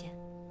表现。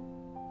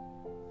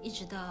一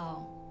直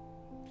到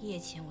毕业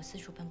前，我四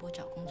处奔波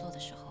找工作的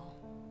时候，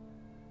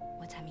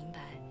我才明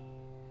白，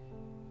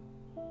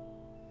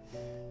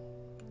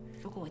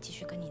如果我继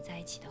续跟你在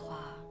一起的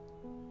话，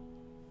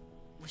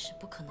我是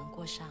不可能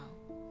过上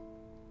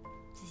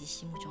自己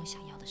心目中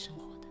想要的生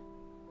活的。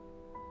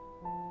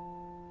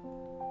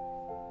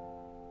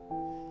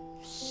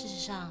事实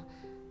上，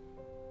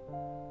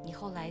你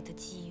后来的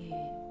际遇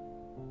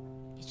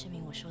也证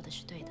明我说的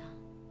是对的。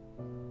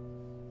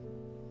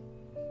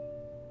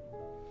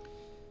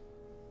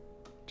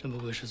真不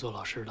愧是做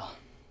老师的，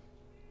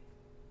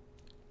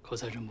口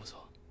才真不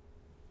错。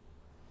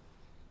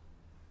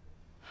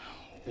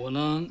我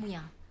呢，牧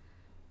羊，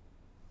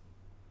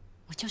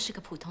我就是个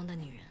普通的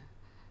女人，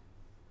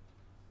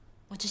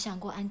我只想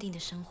过安定的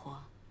生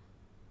活，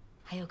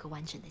还有个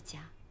完整的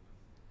家。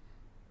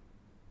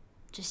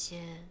这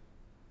些，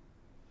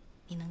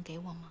你能给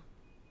我吗？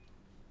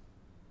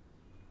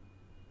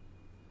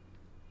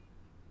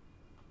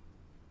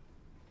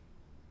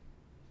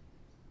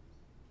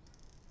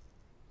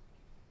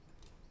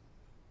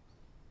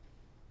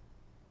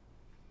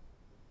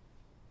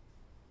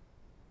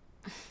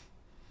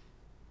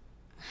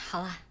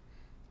好了，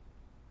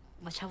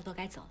我差不多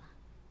该走了。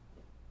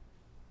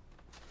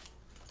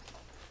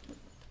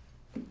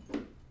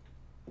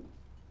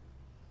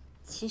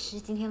其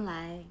实今天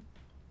来，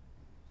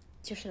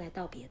就是来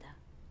道别的。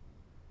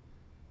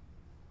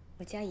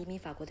我家移民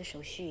法国的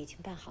手续已经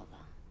办好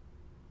了，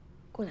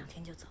过2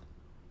天就走。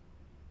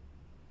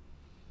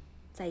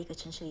在一个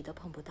城市里都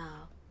碰不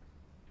到，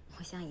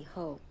我想以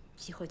后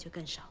机会就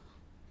更少了。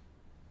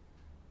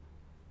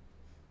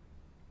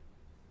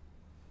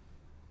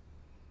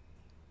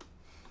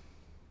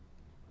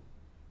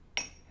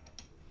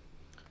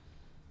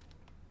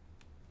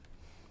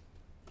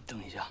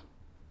等一下。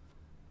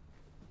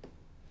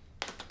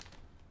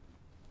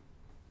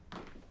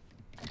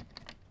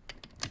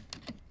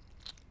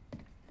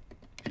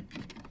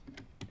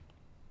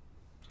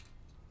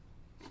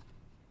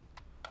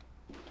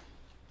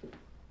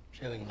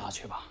这个你拿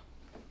去吧。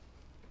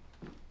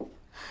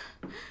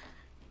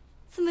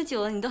这么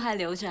久了，你都还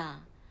留着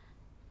啊？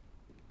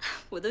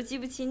我都记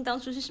不清当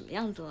初是什么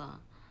样子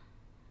了。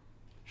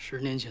10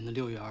年前的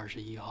6月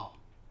21号，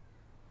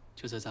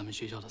就在咱们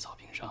学校的草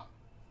坪上，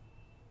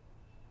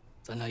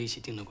咱俩一起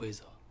定的规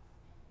则。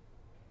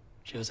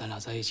只有咱俩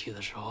在一起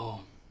的时候，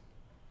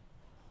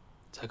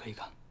才可以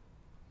看。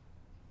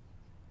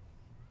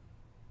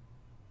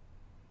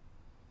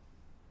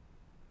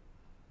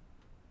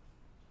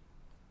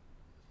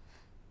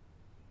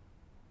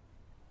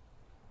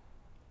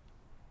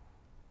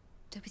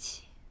对不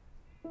起，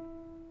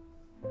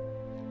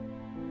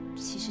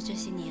其实这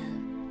些年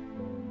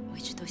我一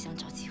直都想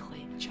找机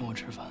会请我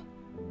吃饭，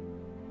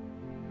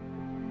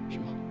是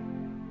吗？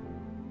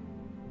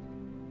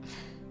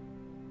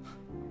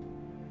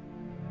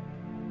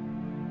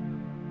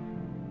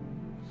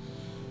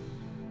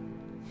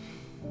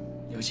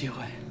有机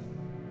会，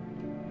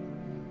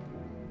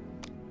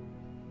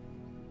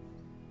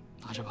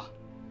拿着吧，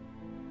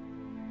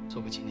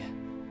做个纪念。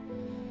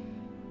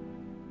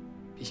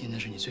毕竟那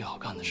是你最好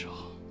看的时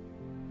候，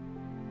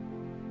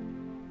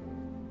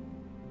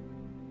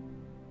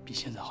比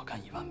现在好看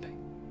1万倍。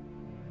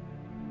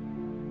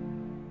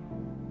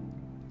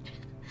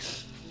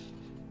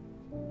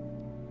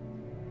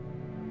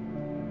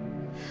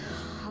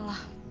好了，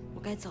我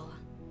该走了。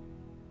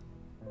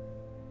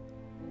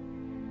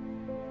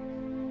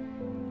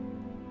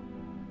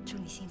祝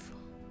你幸福。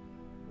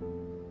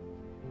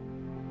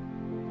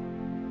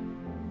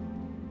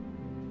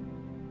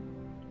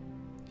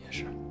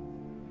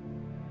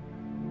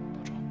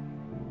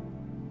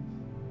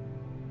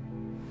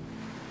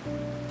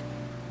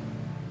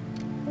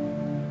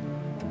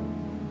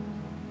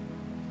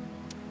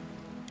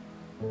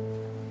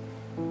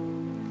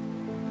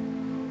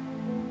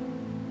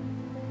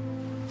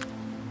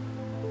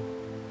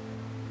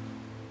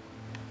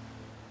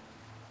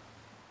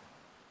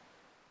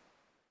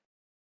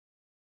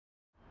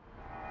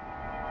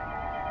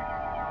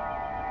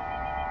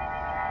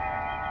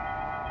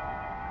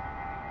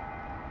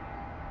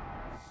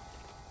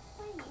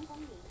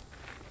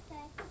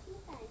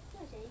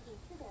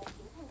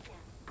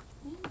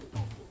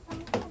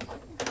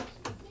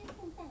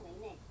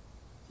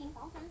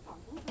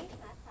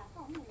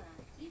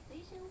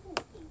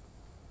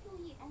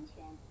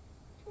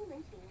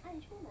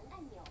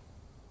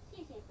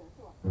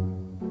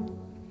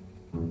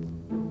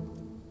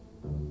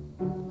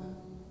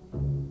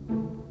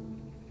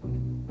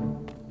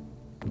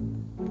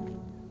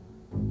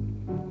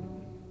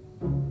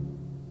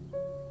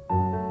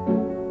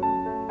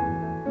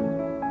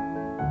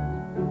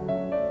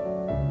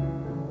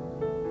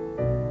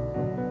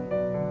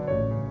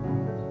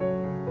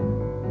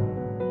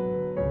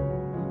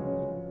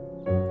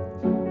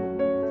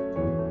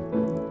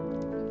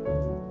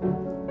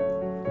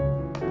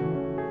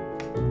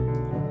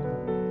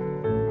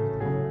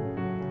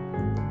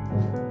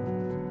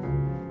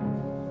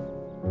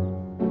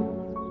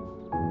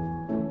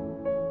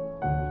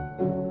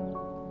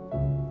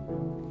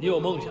你有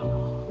梦想吗？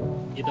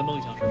你的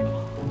梦想是什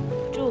么？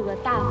住个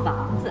大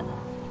房子，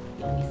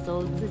有一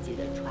艘自己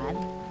的船，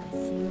和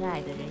心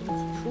爱的人一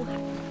起出海，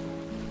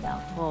然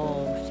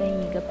后生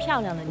一个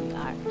漂亮的女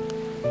儿，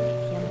每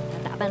天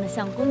把她打扮得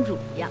像公主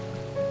一样。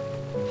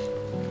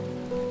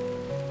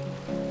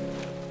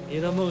你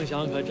的梦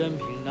想可真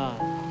平淡啊。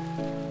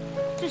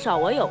至少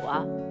我有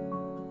啊，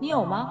你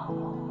有吗？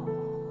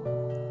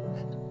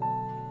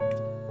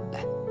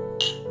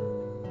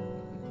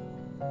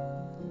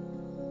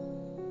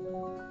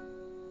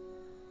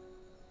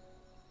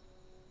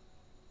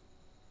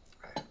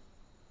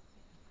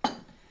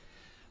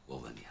我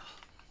问你啊，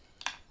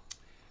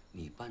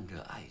你办这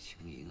爱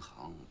情银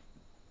行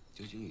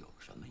究竟有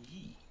什么意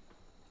义？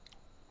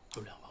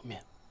有两方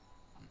面，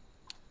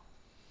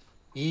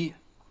一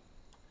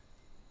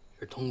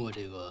是通过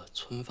这个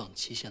存放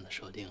期限的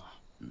设定啊，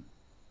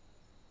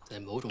在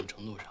某种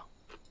程度上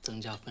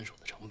增加分手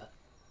的成本。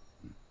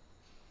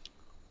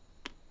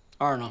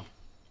二呢，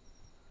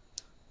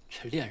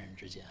这恋人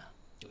之间啊，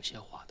有些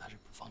话他是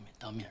不方便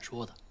当面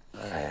说的，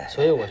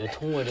所以我就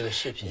通过这个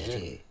视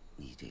频。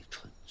你这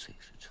纯粹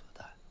是扯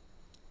淡。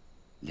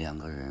两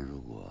个人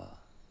如果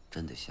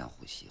真的相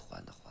互喜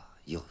欢的话，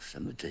有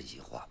什么真心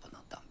话不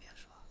能当面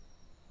说？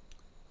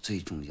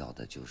最重要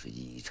的就是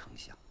以诚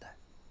相待，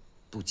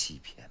不欺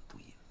骗，不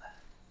隐瞒。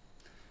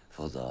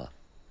否则，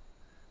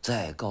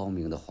再高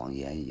明的谎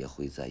言也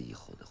会在以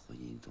后的婚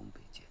姻中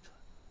被揭穿。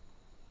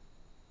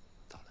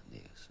到了那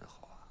个时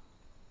候啊，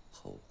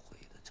后悔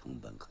的成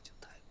本可就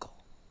太高。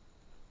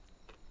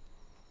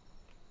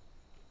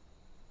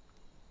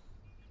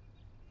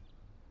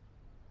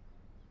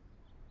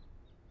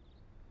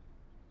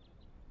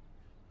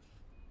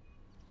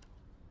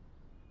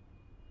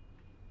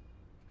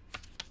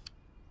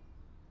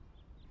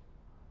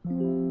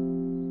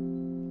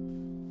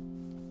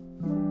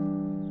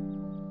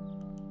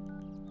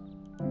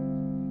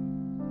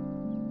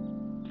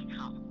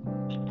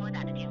您拨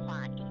打的电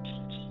话已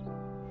停机。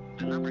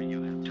The number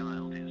you have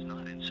dialed is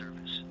not in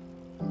service.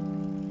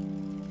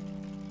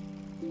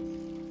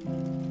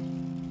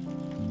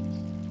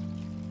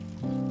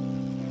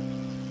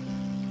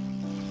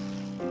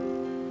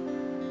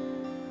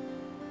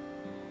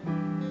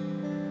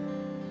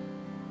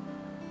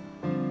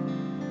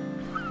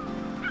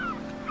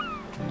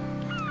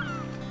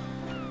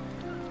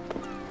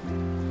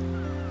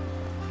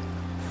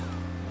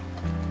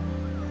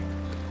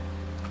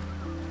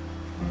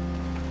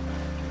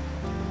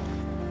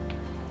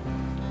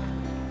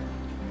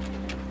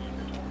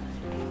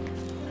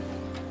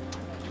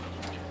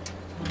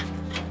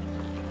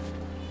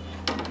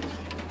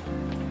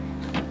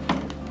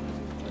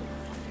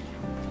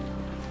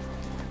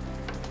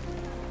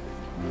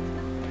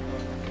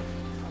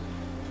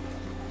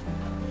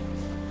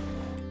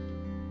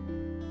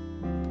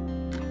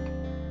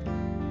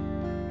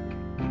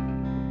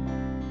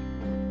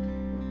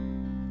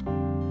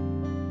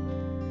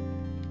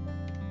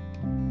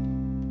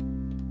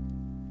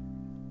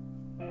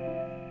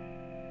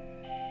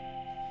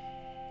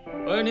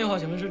 喂，您好，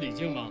请问是李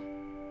静吗？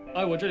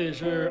哎，我这里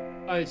是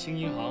爱情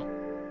银行。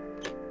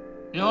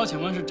您好，请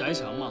问是翟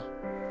强吗？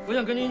我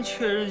想跟您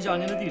确认一下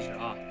您的地址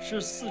啊，是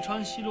四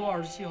川西路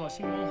27号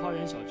星光花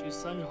园小区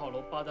30号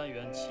楼8单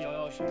元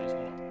711室，没错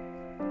吧？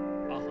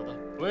啊，好的。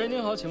喂，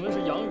您好，请问是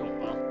杨勇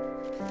吗？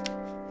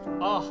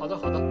啊，好的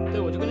好的，对，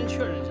我就跟您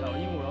确认一下，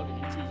因为我要给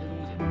您寄一些东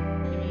西，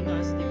因为您的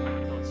SD 卡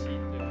没到期，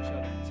对，我需要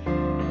给您寄。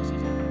好，谢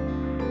谢。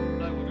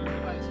哎，我这是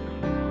爱情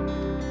银行。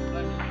哎，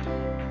您好，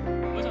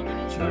我想跟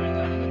您确认一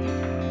下您的地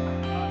址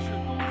啊，是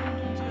东风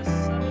东街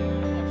301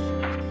号10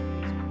号小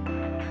区，没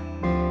错。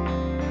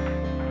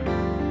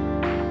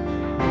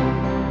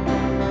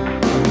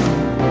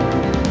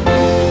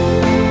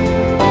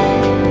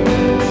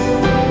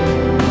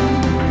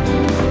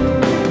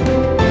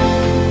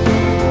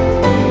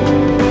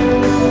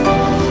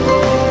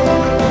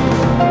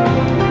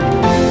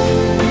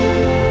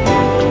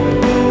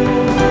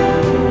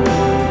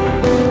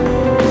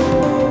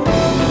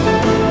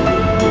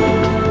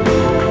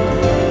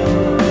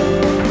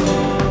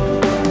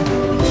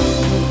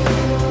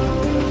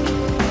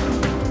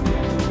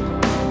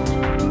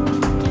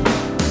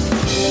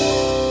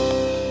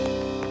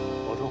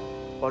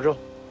保重。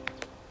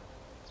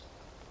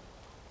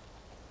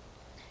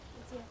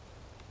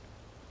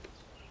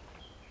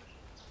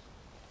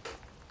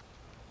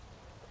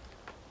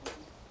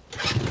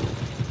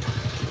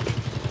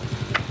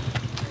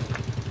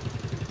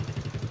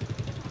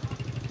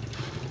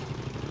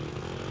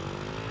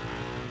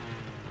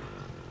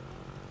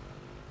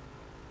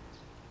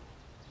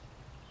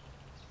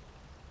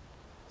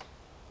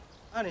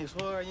按理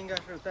说应该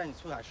是带你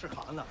出海试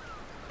航的，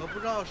可不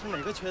知道是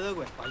哪个缺德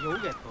鬼把油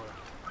给偷了。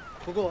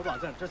不过我保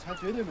证，这船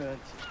绝对没问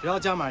题，只要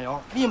加满油，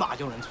立马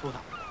就能出海。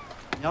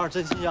你要是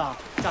真心要，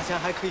价钱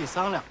还可以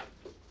商量。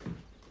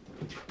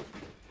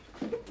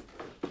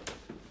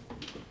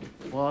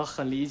我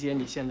很理解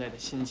你现在的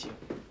心情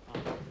啊，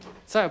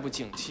再不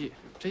景气，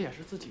这也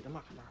是自己的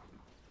买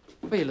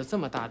卖，费了这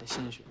么大的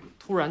心血，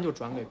突然就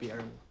转给别人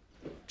了，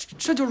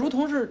这就如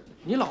同是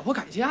你老婆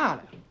改嫁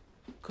了呀，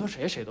搁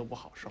谁谁都不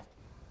好受。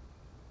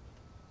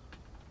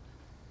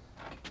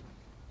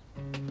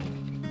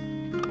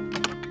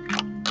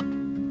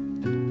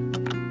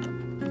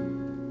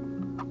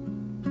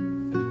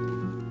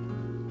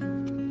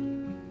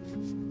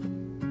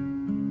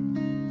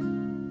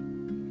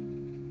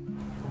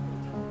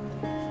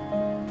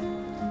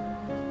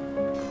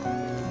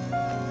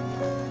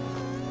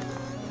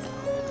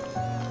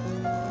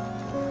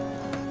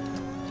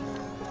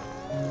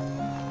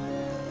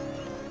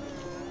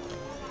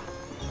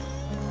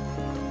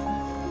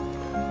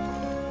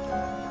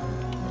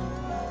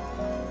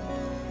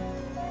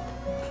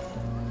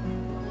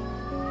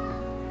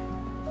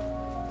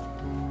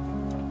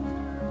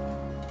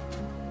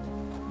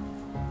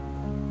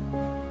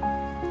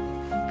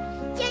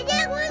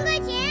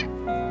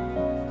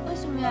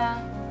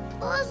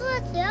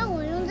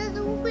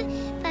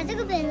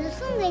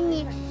送给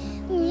你，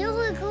你又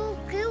会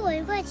给我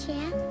1块钱。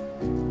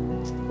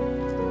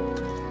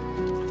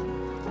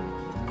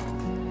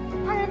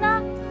他人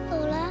呢？走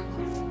了。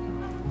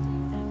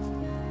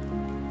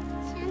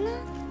钱呢？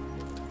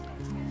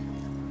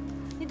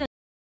你等。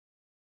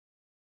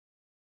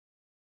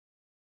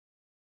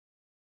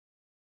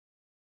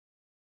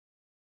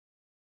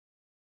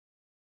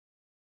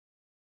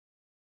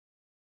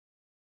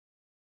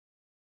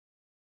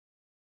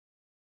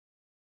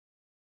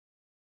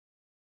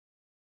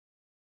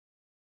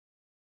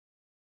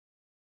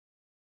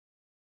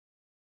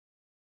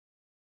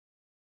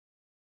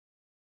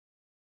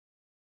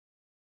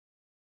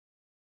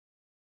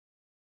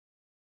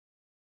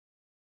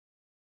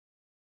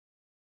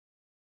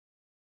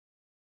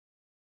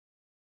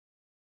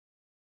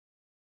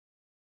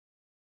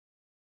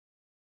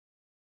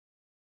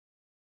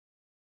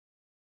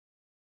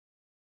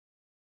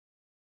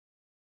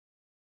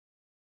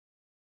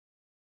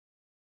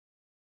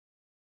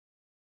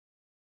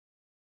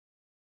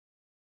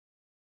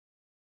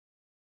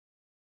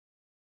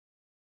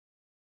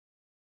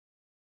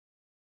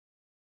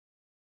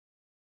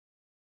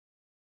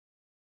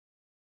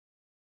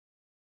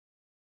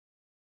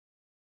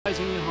爱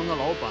情银行的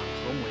老板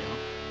何牧阳。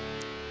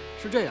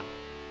是这样，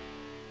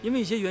因为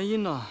一些原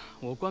因呢，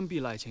我关闭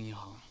了爱情银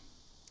行。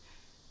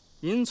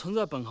您存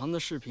在本行的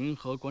视频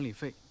和管理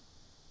费，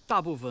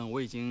大部分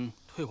我已经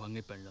退还给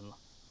本人了。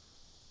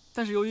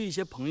但是由于一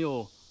些朋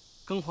友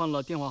更换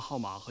了电话号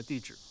码和地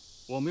址，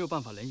我没有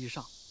办法联系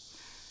上。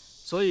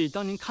所以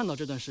当您看到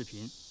这段视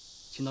频，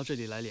请到这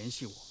里来联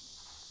系我。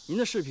您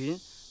的视频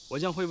我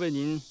将会为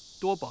您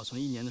多保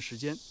存1年的时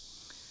间。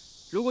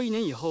如果1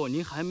年以后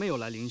您还没有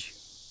来领取，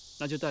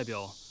那就代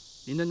表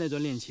您的那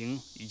段恋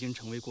情已经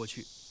成为过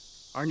去，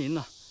而您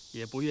呢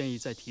也不愿意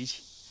再提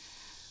起。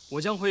我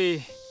将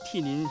会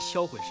替您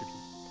销毁视频。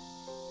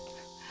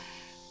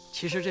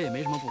其实这也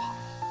没什么不好。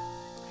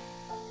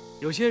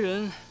有些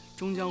人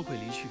终将会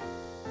离去，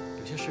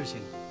有些事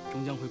情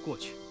终将会过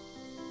去，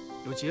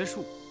有结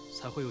束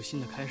才会有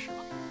新的开始吧？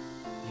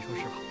你说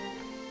是吧？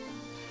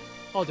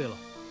哦，对了，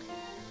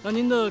那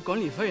您的管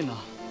理费呢？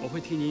我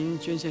会替您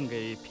捐献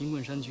给贫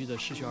困山区的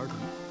失学儿童，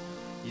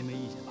您没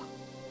意见吧？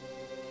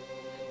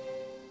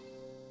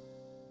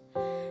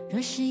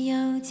若是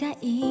有家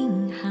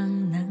银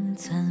行能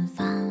存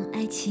放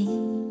爱情，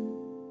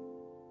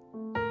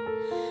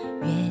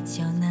月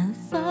久能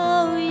否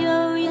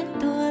有越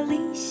多利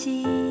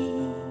息？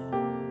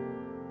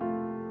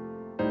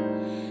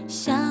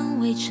向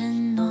未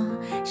承诺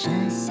设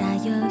下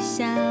有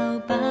效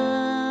保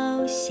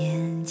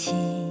险期，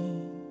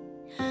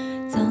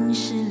总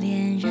是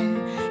恋人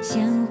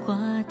鲜活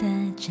的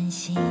真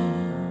心。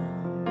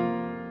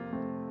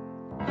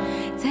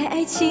在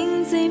爱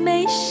情最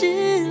美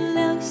时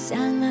留下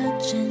了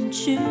证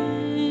据，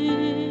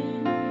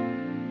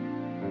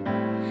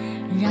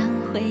让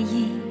回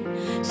忆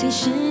随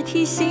时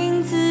提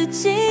醒自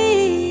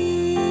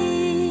己，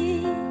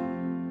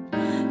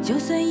就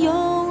算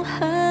永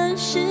恒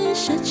是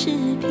奢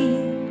侈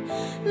品，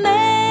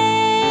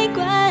没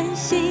关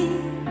系，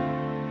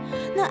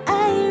那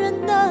爱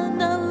人的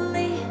能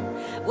力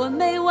我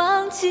没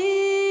忘记。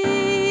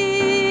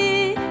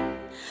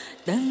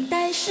等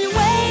待是为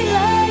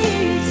了遇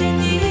见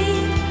你，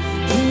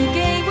你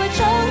给我重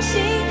新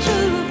出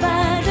发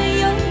的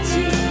勇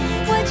气，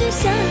我只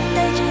想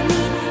带着你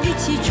一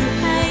起出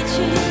海去，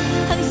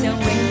航向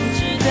未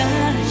知的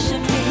神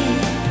秘。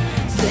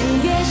岁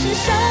月是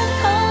伤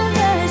痛的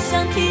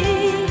橡皮，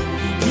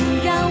你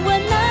让我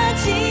拿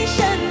起生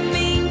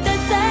命的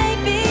彩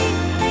笔，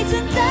爱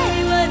存在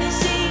我的心，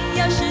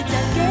钥匙交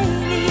给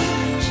你，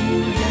只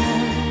愿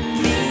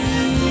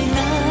你能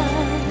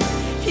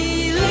体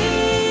谅。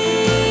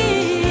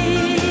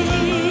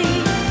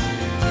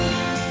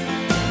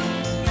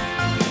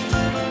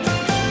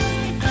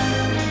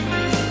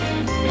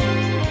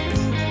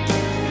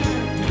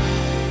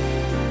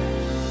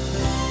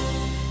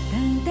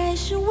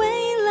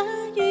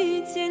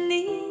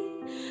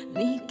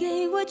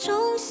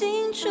重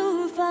新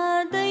出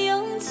发的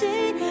勇气，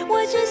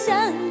我只想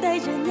带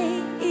着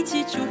你一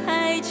起出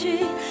海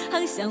去，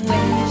航向未知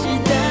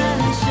的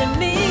神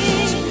秘。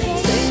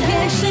岁月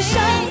是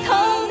伤